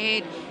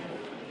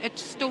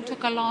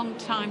took a long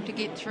time to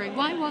get through.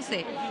 Why was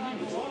that?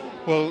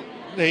 Well,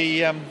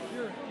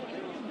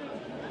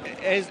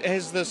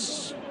 as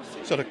this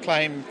sort of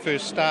claim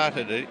first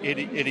started,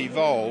 it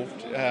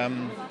evolved,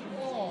 and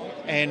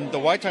the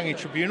Waitangi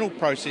Tribunal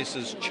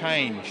processes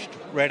changed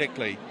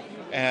radically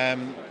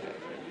in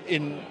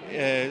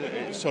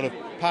sort of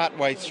part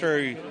way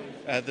through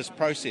this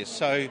process.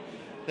 So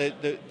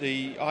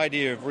the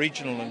idea of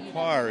regional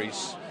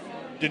inquiries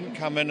didn't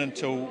come in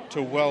until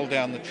well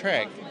down the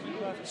track.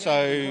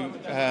 So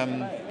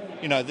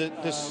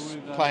this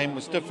claim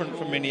was different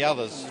from many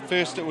others.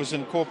 First, it was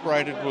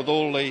incorporated with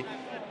all the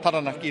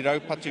Taranaki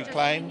Raupatu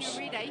claims.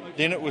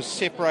 Then it was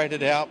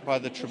separated out by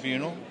the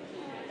tribunal.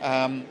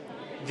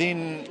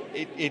 Then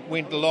it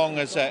went along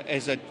as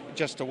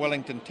just a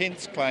Wellington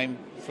 10th claim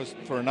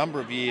for a number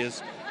of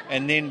years,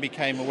 and then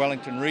became a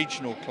Wellington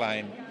regional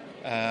claim,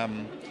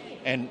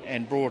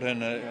 and brought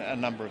in a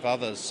number of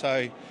others.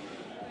 So,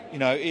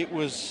 it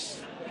was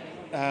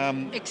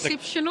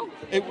exceptional.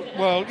 It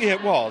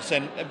was,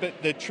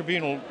 but the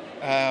tribunal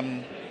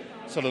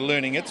sort of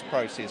learning its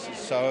processes.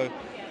 So,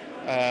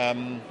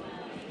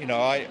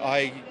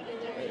 I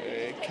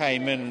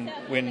came in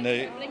when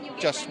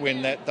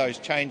those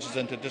changes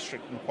into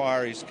district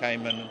inquiries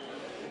came in.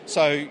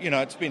 So,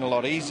 it's been a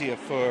lot easier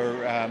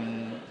for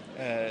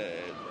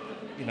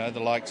the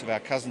likes of our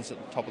cousins at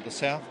the top of the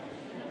south,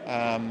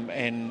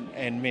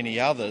 and many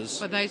others.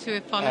 For those who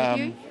have followed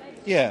you?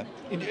 Yeah,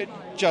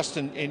 just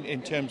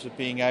in terms of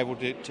being able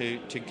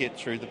to get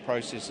through the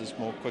processes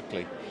more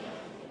quickly.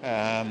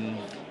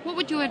 What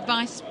would your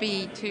advice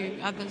be to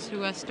others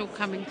who are still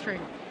coming through?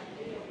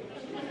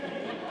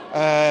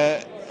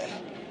 I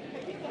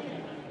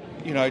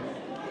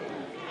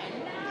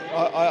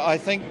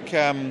think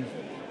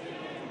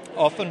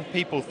often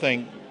people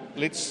think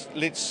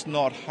let's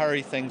not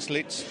hurry things,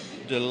 let's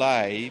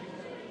delay,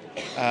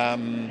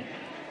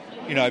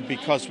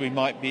 because we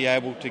might be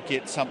able to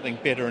get something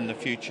better in the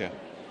future.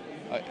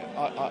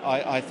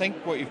 I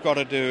think what you've got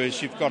to do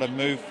is you've got to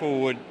move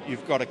forward,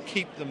 you've got to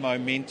keep the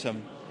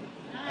momentum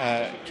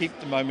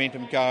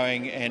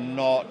going and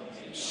not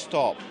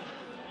stop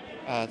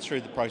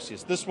through the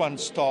process. This one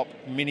stopped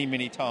many,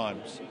 many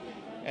times,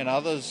 and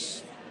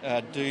others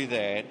do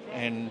that,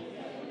 and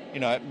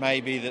it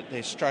may be that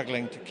they're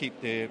struggling to keep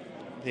their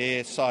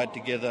side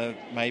together.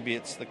 Maybe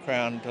it's the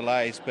Crown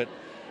delays, but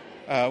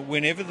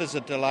whenever there's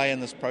a delay in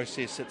this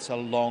process, it's a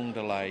long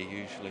delay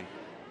usually,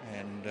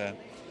 and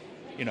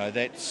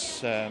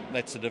that's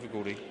the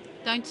difficulty.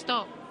 Don't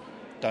stop.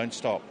 Don't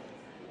stop.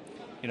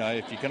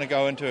 If you're going to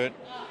go into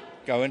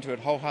it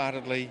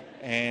wholeheartedly,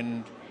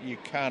 and you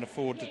can't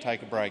afford to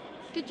take a break.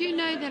 Did you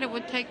know that it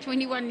would take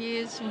 21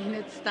 years when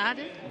it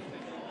started?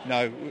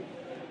 No.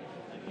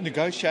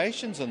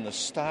 Negotiations on this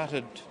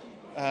started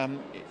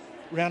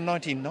around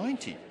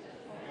 1990,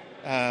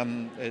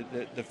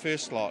 the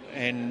first lot,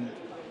 and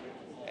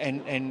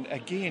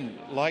again,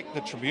 like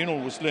the tribunal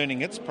was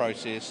learning its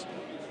process,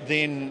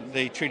 then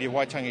the Treaty of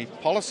Waitangi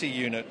Policy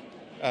Unit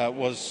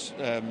was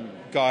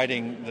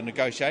guiding the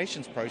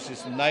negotiations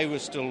process, and they were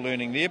still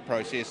learning their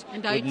process.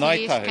 And with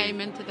OTS Naitahu. Came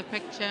into the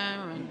picture.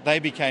 And They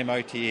became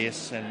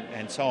OTS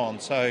and so on.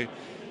 So,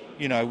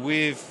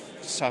 we've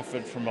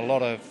suffered from a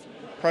lot of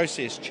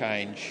process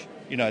change.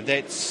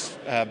 That's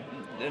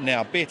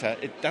now better.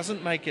 It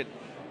doesn't make it,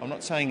 I'm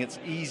not saying it's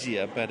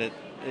easier, but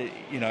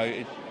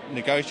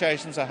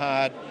negotiations are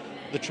hard.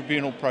 The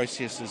tribunal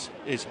process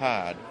is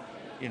hard.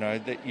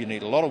 that you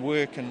need a lot of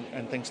work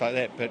and things like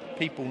that, but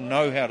people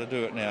know how to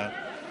do it now.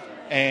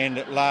 And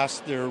at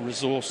last there are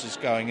resources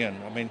going in.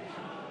 I mean,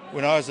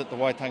 when I was at the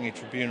Waitangi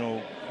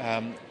Tribunal,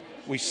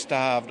 we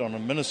starved on a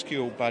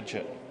minuscule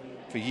budget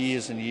for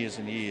years and years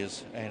and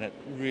years, and it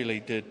really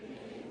did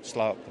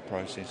slow up the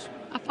process.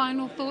 A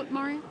final thought,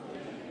 Mahuru?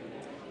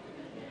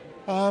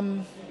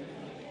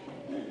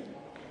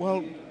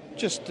 Well,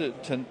 just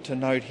to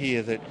note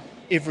here that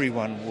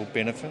everyone will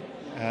benefit,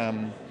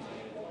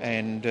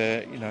 and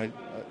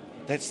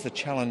that's the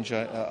challenge,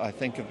 I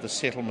think, of the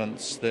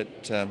settlements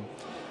that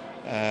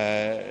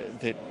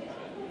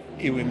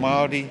iwi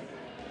Māori.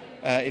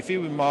 If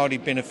iwi Māori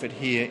benefit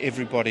here,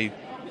 everybody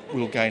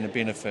will gain a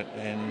benefit,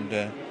 and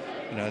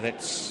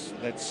that's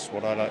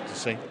what I like to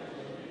see.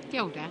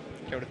 Kia ora.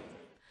 Kia ora.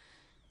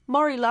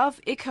 Maury Love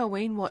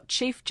echoing what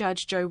Chief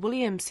Judge Joe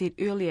Williams said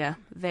earlier,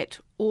 that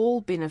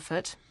all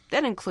benefit.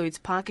 That includes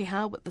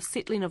Pākehā with the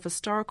settling of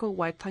historical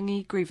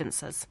Waitangi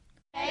grievances.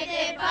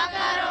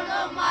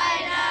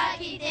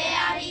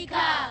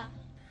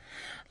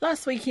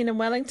 Last weekend in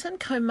Wellington,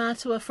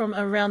 kaumātua from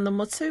around the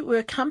Motu were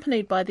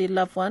accompanied by their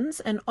loved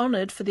ones and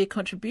honoured for their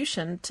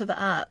contribution to the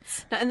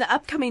arts. Now, in the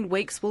upcoming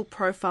weeks, we'll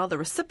profile the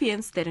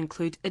recipients that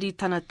include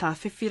Iritana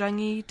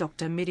Tāwhiwhirangi,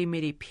 Dr.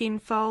 Meri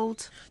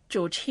Penfold,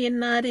 George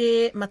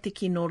Henare,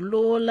 Matikino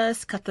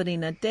Lawless,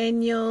 Katarina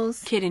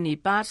Daniels, Kereni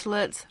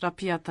Bartlett,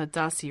 Rapiata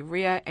Darcy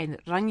Rea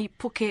and Rangi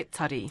Puke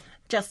Tari.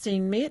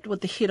 Justine met with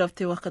the head of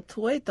Te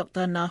Wakatoi,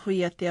 Dr.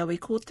 Ngāhuia Te Awi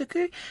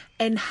Kōtuku,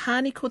 and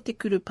Hani Ko Te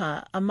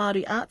Kurupa, a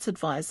Māori arts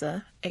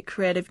advisor at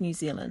Creative New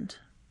Zealand.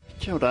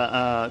 Kia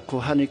ora, ko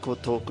Hani ko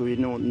tōku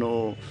ino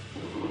no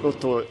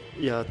roto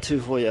ia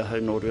tūhoia hau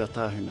no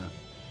Ruatahuna.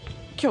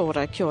 Kia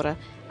ora, kia ora.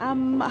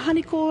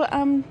 Hani ko,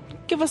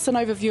 give us an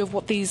overview of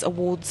what these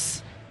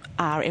awards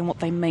are and what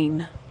they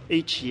mean.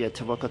 Each year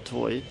Te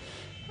Wakatoi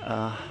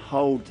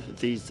hold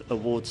these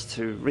awards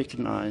to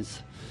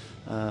recognise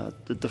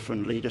the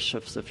different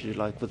leaderships, if you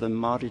like, within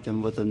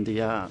Māoridom, within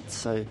the arts.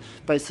 So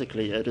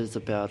basically it is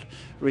about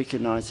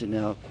recognising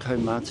our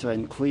kaumātua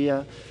and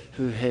kuia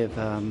who have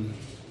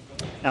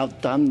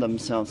outdone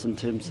themselves in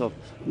terms of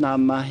ngā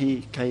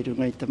mahi kei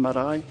runga i te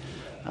marae,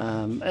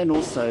 and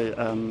also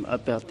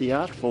about the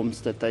art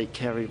forms that they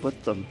carry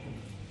with them.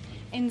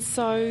 And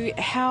so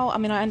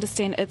I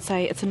understand it's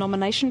a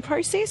nomination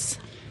process?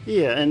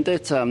 Yeah, and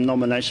that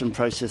nomination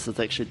process is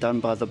actually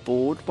done by the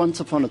board. Once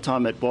upon a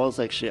time it was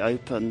actually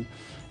open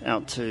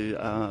out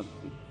to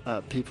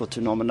people to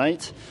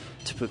nominate,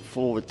 to put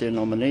forward their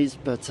nominees,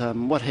 but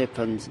what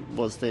happened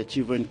was that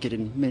you weren't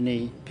getting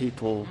many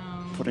people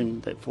putting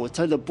that forward.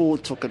 So the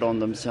board took it on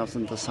themselves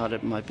and decided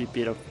it might be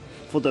better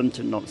for them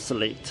to not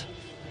select.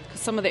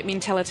 Some of that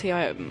mentality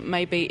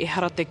maybe e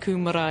hara te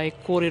kumara e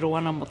kōrero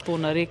ana mo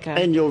tōna reka.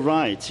 And you're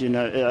right, you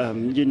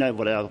know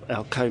what our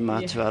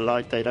kaumātua are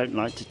like. They don't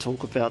like to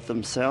talk about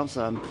themselves.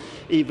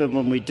 Even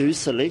when we do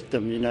select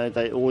them,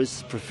 they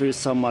always prefer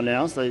someone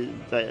else. They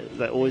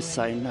always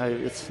say, no,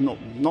 it's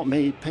not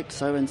me, pick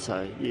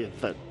so-and-so. Yeah,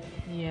 but...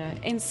 Yeah,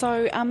 and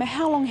so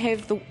how long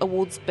have the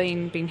awards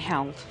been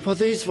held? Well,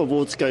 these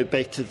awards go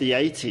back to the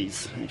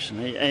 80s,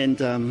 actually, and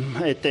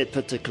at that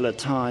particular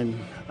time,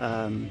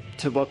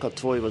 Te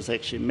Wakatoi was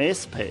actually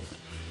mass-packed,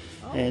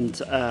 and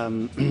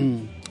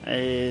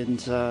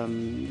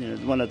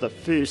one of the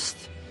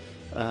first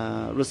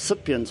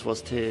recipients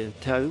was Te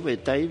Aue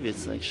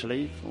Davies,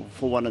 actually,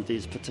 for one of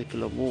these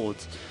particular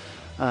awards.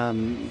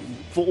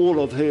 For all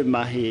of her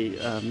mahi,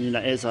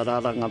 as a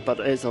raranga, but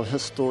as a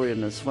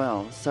historian as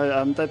well.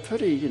 So they're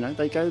pretty,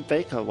 they go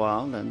back a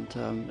while, and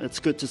it's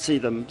good to see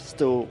them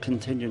still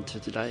continue to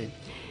today.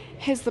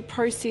 Has the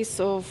process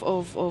of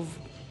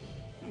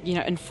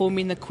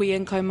informing the kuia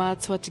and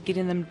kaumātua to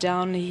getting them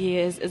down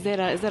here, is that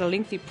a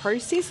lengthy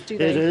process?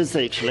 It is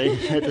actually.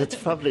 It's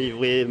probably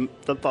where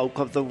the bulk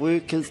of the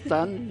work is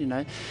done,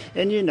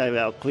 And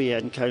our kuia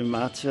and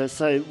kaumātua.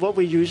 So what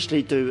we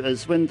usually do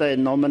is when they're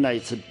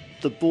nominated,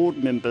 the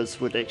board members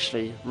would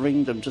actually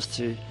ring them just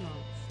to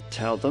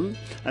tell them,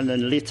 and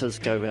then letters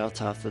go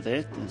out after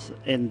that.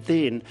 And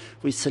then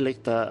we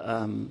select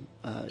a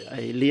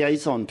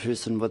liaison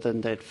person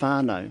within that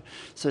whānau,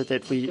 so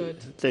that we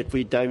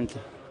don't,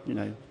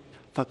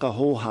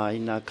 whakahoha i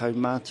ngā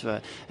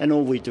kaumātua. And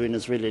all we're doing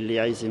is really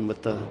liaising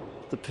with the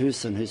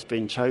person who's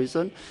been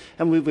chosen,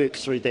 and we work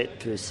through that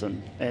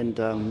person. And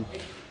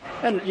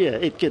yeah,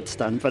 it gets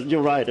done, but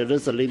you're right, it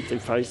is a lengthy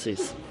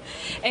process.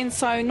 And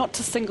so, not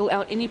to single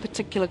out any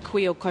particular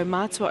kuia or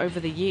kaumātua over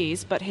the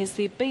years, but has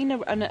there been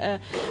a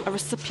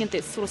recipient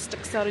that sort of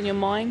sticks out in your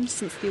mind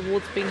since the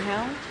award's been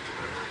held?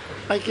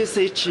 I guess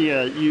each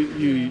year,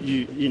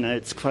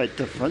 it's quite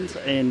different,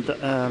 and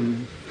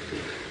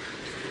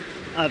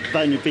I've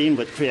only been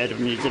with Creative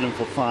New Zealand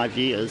for 5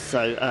 years,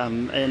 so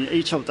and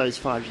each of those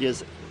 5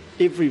 years,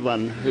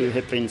 everyone who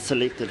have been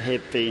selected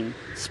have been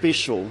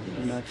special,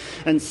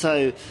 And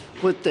so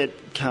with that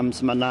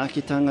comes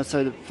manaakitanga.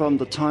 So from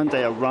the time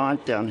they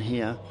arrive down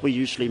here, we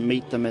usually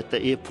meet them at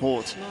the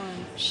airport,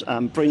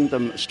 bring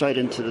them straight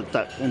into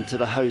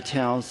the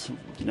hotels.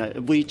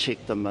 We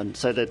check them and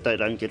so that they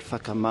don't get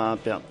whakamā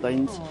about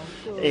things,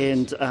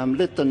 and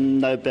let them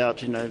know about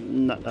te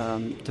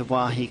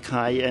Ahi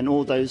Kaa and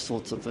all those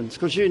sorts of things.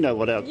 Because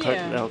what our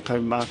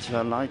kaumātua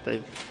are like,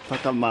 they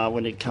whakamā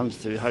when it comes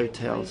to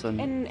hotels.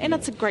 And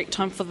it's a great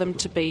time for them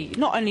to be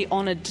not only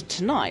honoured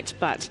tonight,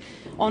 but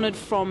honoured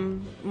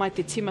from mai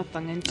te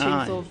timatanga in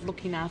terms of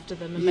looking after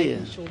them and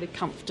making sure they're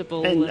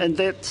comfortable. And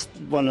that's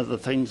one of the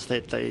things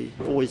that they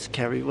always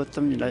carry with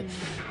them,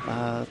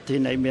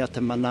 tēnei mea te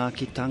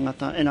manaaki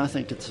tangata. And I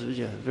think it's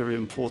very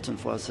important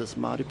for us as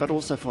Māori, but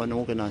also for an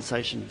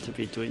organisation to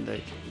be doing that.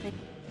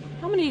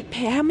 How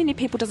many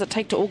people does it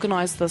take to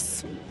organise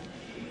this?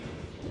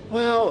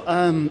 Well,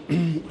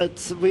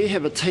 we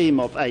have a team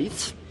of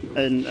 8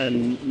 in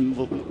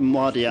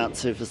Māori Art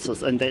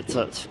Services, and that's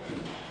it.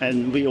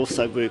 And we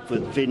also work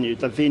with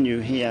the venue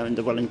here in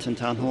the Wellington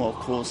Town Hall, of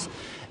course,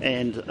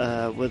 and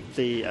with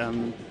the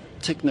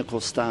technical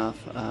staff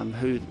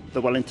who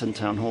the Wellington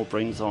Town Hall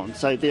brings on.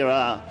 So there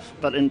are,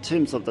 but in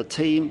terms of the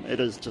team, it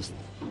is just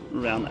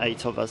around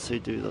 8 of us who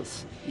do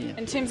this. Yeah.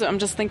 In terms of, I'm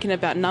just thinking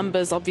about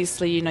numbers,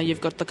 obviously,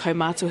 you've got the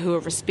kaumātua who are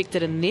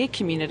respected in their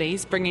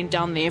communities, bringing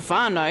down their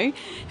whānau.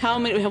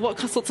 What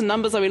sorts of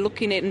numbers are we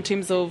looking at in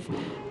terms of,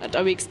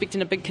 are we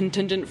expecting a big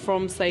contingent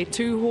from, say,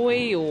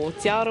 Tūhoi or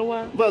Te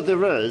Arawa? Well,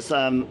 there is,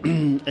 and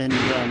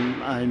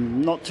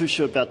I'm not too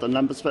sure about the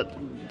numbers, but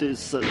the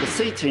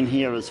seating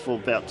here is for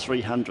about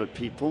 300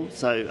 people,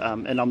 so,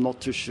 and I'm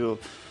not too sure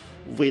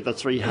where the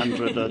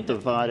 300 are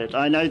divided.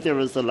 I know there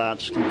is a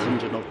large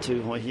contingent of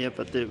Tūhoi here,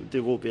 but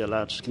there will be a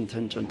large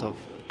contingent of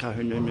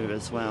kahununu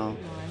as well,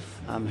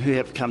 who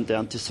have come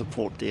down to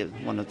support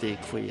one of their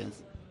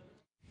kuias.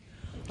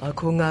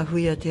 Ko ngā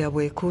huia te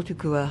awe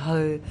kōtuku a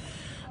hau,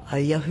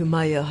 a iahu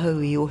mai a hau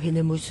I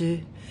ohene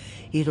musu,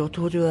 I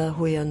rotorua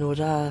hoi anō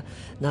rā,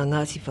 nā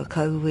Ngāti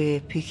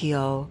Whakaue piki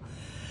ao,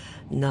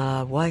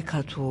 nā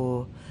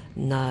Waikato,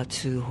 nā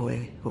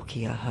Tūhoi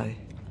hoki a hau.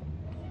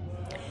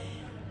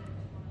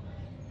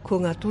 Ko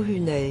ngā tohu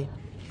nei,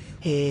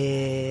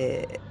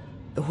 he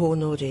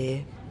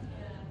honore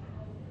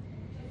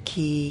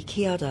ki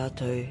a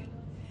rātou,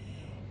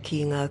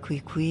 ki ngā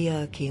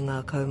kuikuia, ki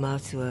ngā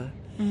kaumātua,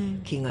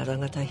 ki ngā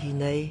rangatahi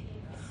nei,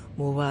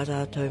 mō wā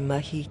rātou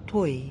mahi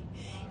toi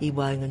I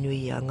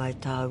wainganui a ngai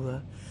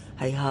tāua,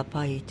 hei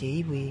hāpai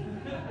te iwi,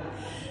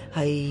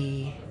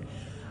 hei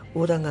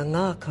oranga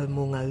ngākau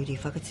mō ngā uri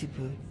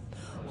whakatipu,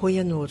 hoi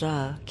anō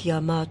rā ki a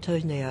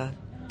mātou nei a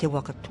te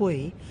waka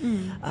toi,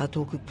 a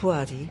tōku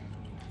puari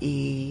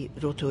I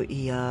roto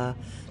I a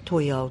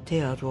toi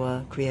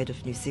Aotearoa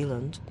Creative New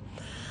Zealand.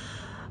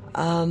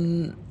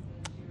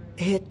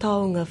 He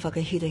taonga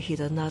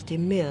whakahirahira nā te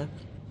mea,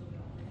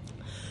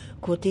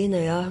 ko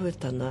tēnei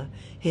āhuatana,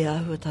 he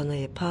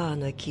āhuatana e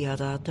pāna ki a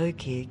rātou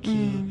ki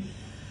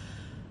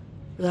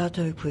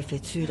rātou koe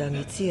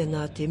whetūrangi tia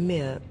nā te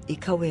mea I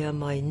kawea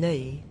mai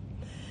nei,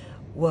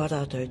 wā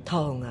rātou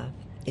taonga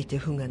I te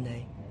hunga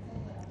nei.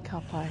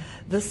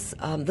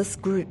 This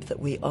group that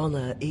we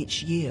honour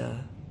each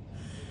year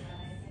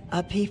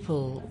are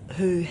people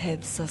who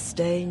have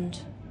sustained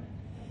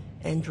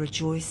and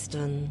rejoiced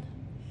in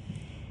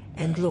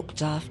and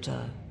looked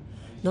after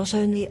not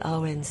only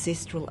our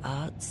ancestral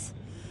arts,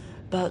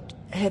 but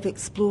have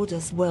explored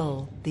as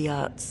well the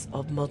arts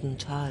of modern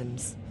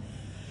times.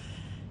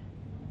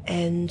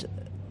 And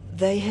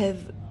they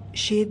have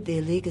shared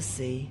their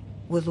legacy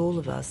with all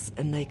of us,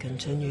 and they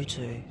continue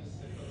to.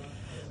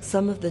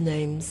 Some of the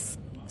names,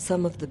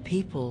 some of the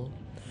people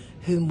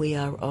whom we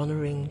are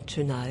honouring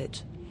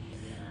tonight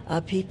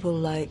are people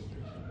like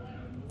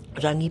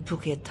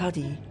Rangipuke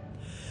Tari,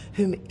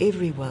 whom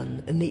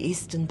everyone in the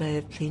Eastern Bay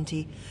of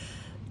Plenty,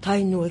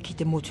 Tainua ki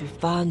te motu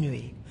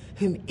whānui,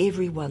 whom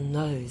everyone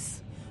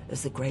knows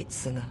is a great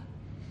singer,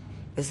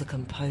 is a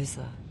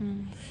composer.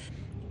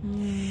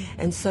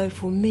 And so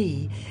for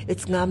me,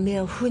 it's ngā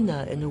mea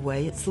huna in a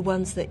way, it's the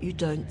ones that you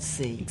don't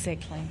see.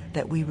 Exactly.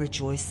 That we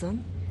rejoice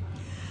in.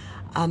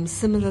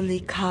 Similarly,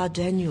 Ka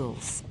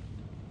Daniels,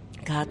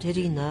 Ka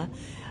Terina,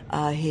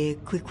 he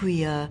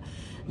kuikuia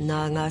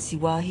nā Ngāti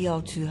Wāhi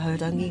ao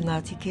Tūhaurangi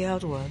Ngāti Ke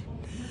Aroa,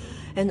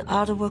 and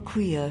Arawa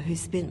Kuia, who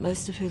spent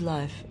most of her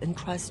life in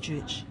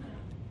Christchurch,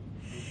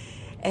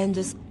 and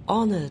is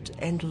honoured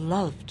and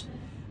loved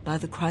by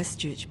the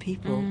Christchurch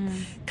people,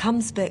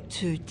 comes back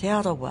to Te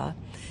Arawa,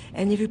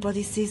 and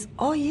everybody says,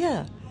 oh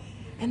yeah,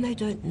 and they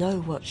don't know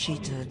what she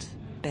did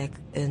back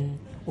in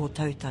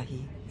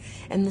Ōtautahi.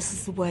 And this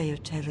is the way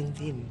of telling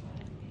them.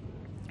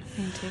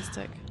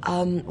 Fantastic.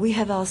 We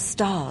have our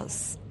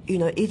stars,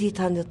 Iri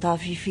Tana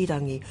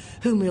Tawhiwhirangi,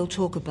 whom we'll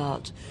talk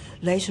about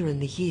later in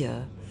the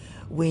year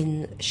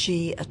when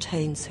she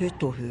attains her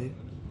tohu.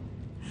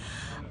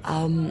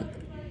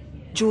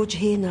 George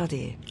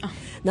Henare.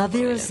 Now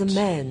there is a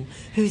man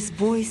whose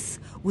voice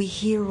we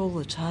hear all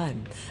the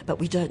time, but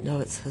we don't know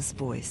it's his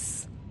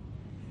voice.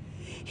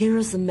 Here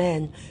is a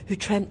man who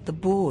tramped the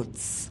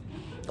boards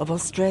of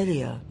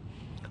Australia,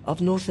 of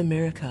North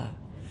America,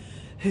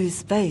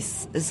 whose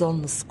face is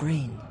on the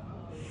screen.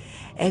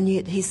 And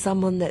yet he's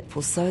someone that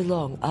for so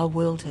long our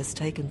world has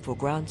taken for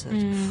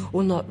granted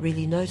or not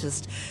really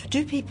noticed.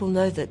 Do people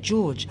know that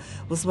George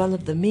was one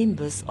of the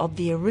members of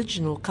the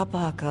original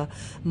Kapahaka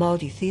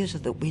Māori theatre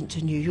that went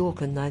to New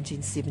York in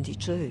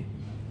 1972?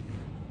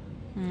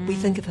 We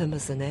think of him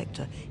as an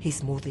actor.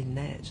 He's more than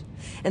that.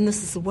 And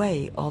this is a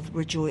way of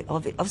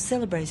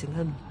celebrating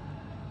him.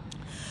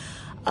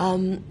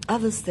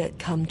 Others that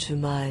come to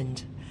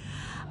mind,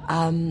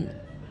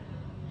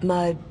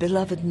 my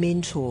beloved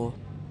mentor,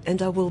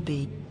 and I will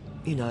be,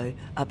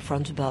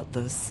 upfront about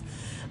this,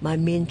 my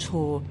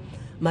mentor,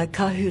 my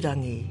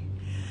kahurangi,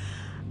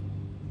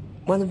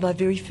 one of my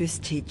very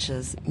first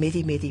teachers,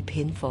 Medi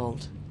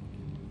Penfold.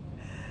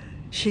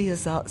 She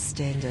is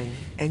outstanding,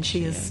 and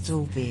she is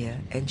still there,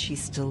 and she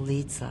still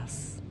leads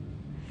us.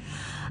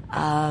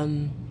 Her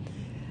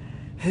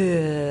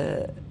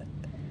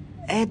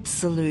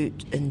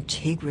absolute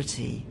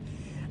integrity,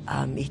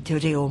 I te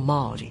reo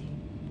Māori.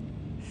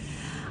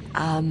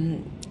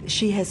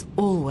 She has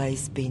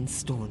always been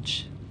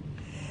staunch,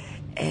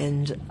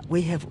 and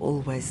we have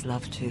always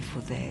loved her for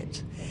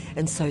that.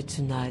 And so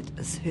tonight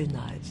is her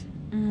night.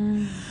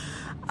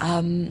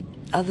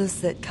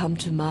 Others that come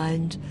to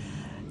mind,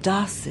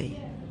 Darcy.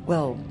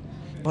 Well,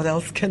 what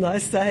else can I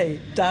say?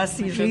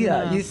 Darcy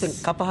Ria. You think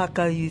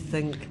Kapahaka, you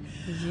think...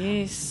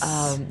 Yes.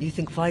 You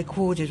think Vai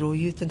Kōrero,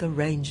 you think a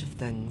range of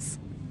things.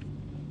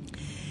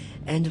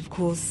 And of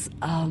course,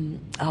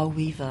 our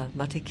weaver,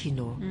 Mate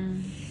Kino.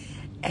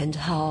 And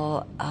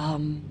how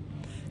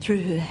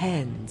through her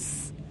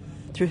hands,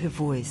 through her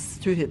voice,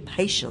 through her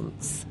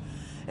patience,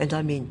 and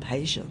I mean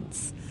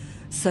patience,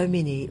 so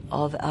many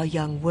of our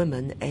young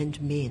women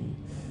and men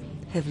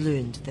have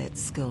learned that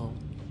skill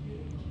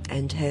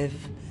and have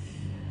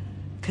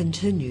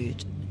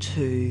continued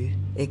to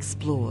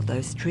explore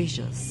those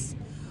treasures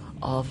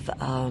of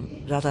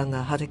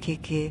raranga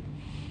harakeke,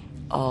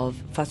 of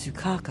whatu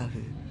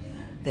kākahu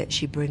that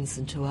she brings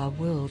into our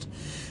world,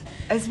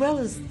 as well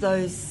as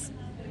those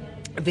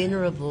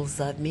venerables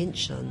I've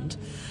mentioned.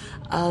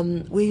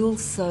 We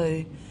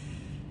also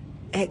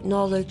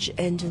acknowledge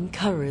and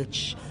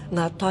encourage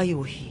ngā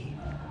taiohi,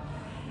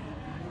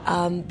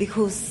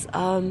 because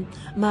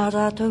mā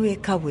rātou e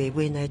kawe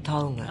wēnei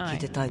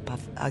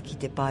taonga ki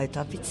te pae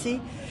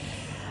tawhiti,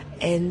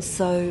 and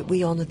so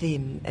we honour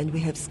them, and we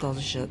have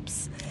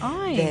scholarships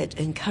that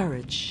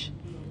encourage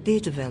their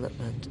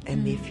development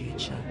and their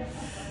future.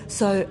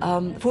 So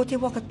for Te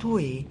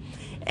Wakatoi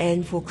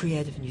and for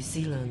Creative New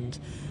Zealand,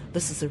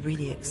 this is a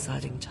really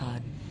exciting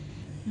time,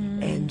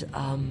 and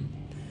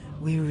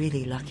we're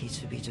really lucky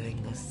to be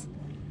doing this.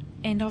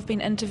 And I've been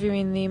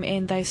interviewing them,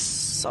 and they're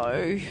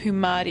so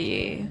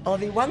humari. Oh,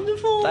 they're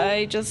wonderful.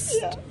 They just,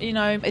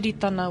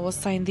 Iritana was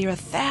saying there are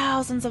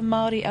thousands of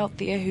Māori out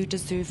there who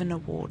deserve an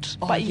award.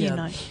 But,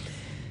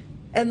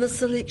 And the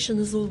selection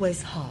is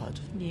always hard.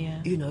 Yeah.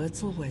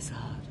 It's always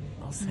hard.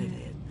 I'll say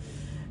that.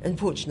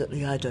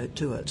 Unfortunately, I don't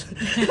do it.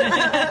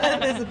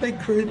 There's a big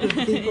group of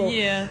people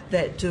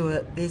that do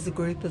it. There's a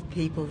group of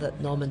people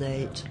that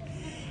nominate.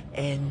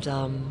 And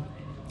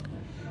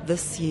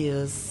this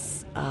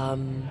year's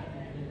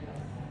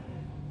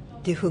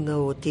Te Hunga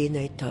o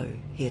Tēnei Tau,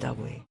 he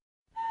rawe.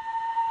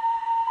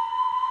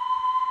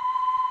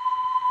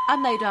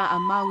 Anei rā a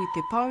Māui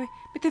te pau,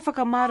 me te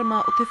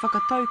whakamārama o te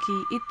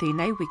whakatauki I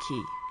tēnei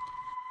wiki.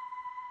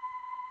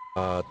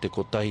 Te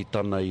kotahi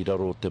tana I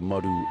raro te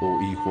maru o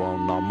ihoa o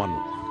ngā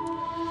mano.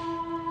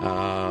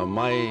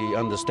 My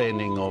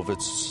understanding of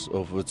its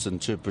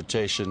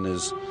interpretation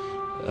is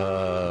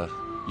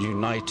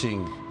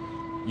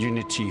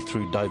unity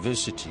through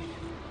diversity,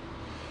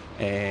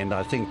 and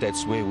I think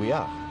that's where we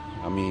are.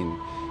 I mean,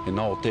 in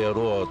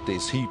Aotearoa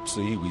there's heaps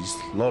of iwis,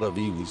 a lot of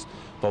iwis,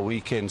 but we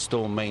can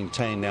still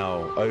maintain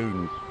our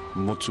own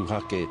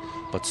motuhake,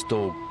 but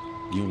still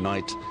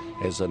unite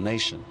as a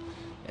nation,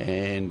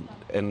 and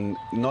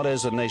not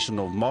as a nation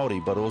of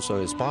Māori, but also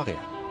as Pākehā.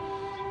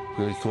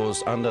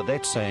 Because under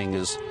that saying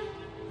is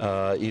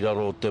I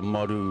raro te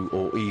maru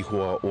o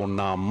ihoa o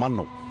ngā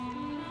mano.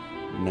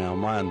 Now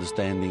my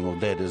understanding of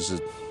that is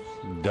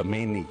the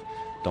many,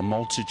 the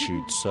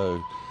multitude.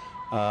 So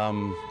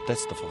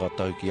that's the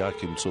whakatauki I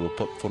can sort of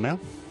put for now.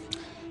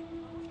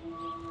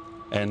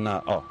 And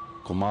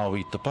ko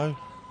Māui te pau,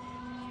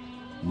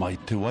 mai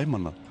te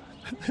waimana.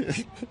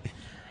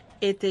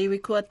 E te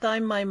iwi kua tai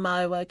mai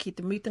māua ki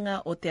te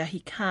mutunga o te Ahi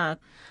Kaa.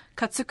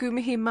 Ka tuku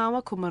mihi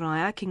māua ko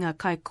maraea ki ngā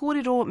kai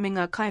kōrero me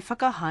ngā kai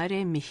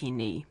whakahaere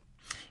mihini.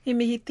 I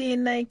mihi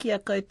tēnei ki a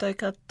koutou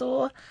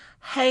katoa,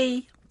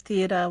 hei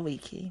tērā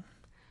wiki.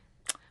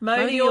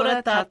 Mauri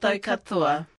ora tātou katoa.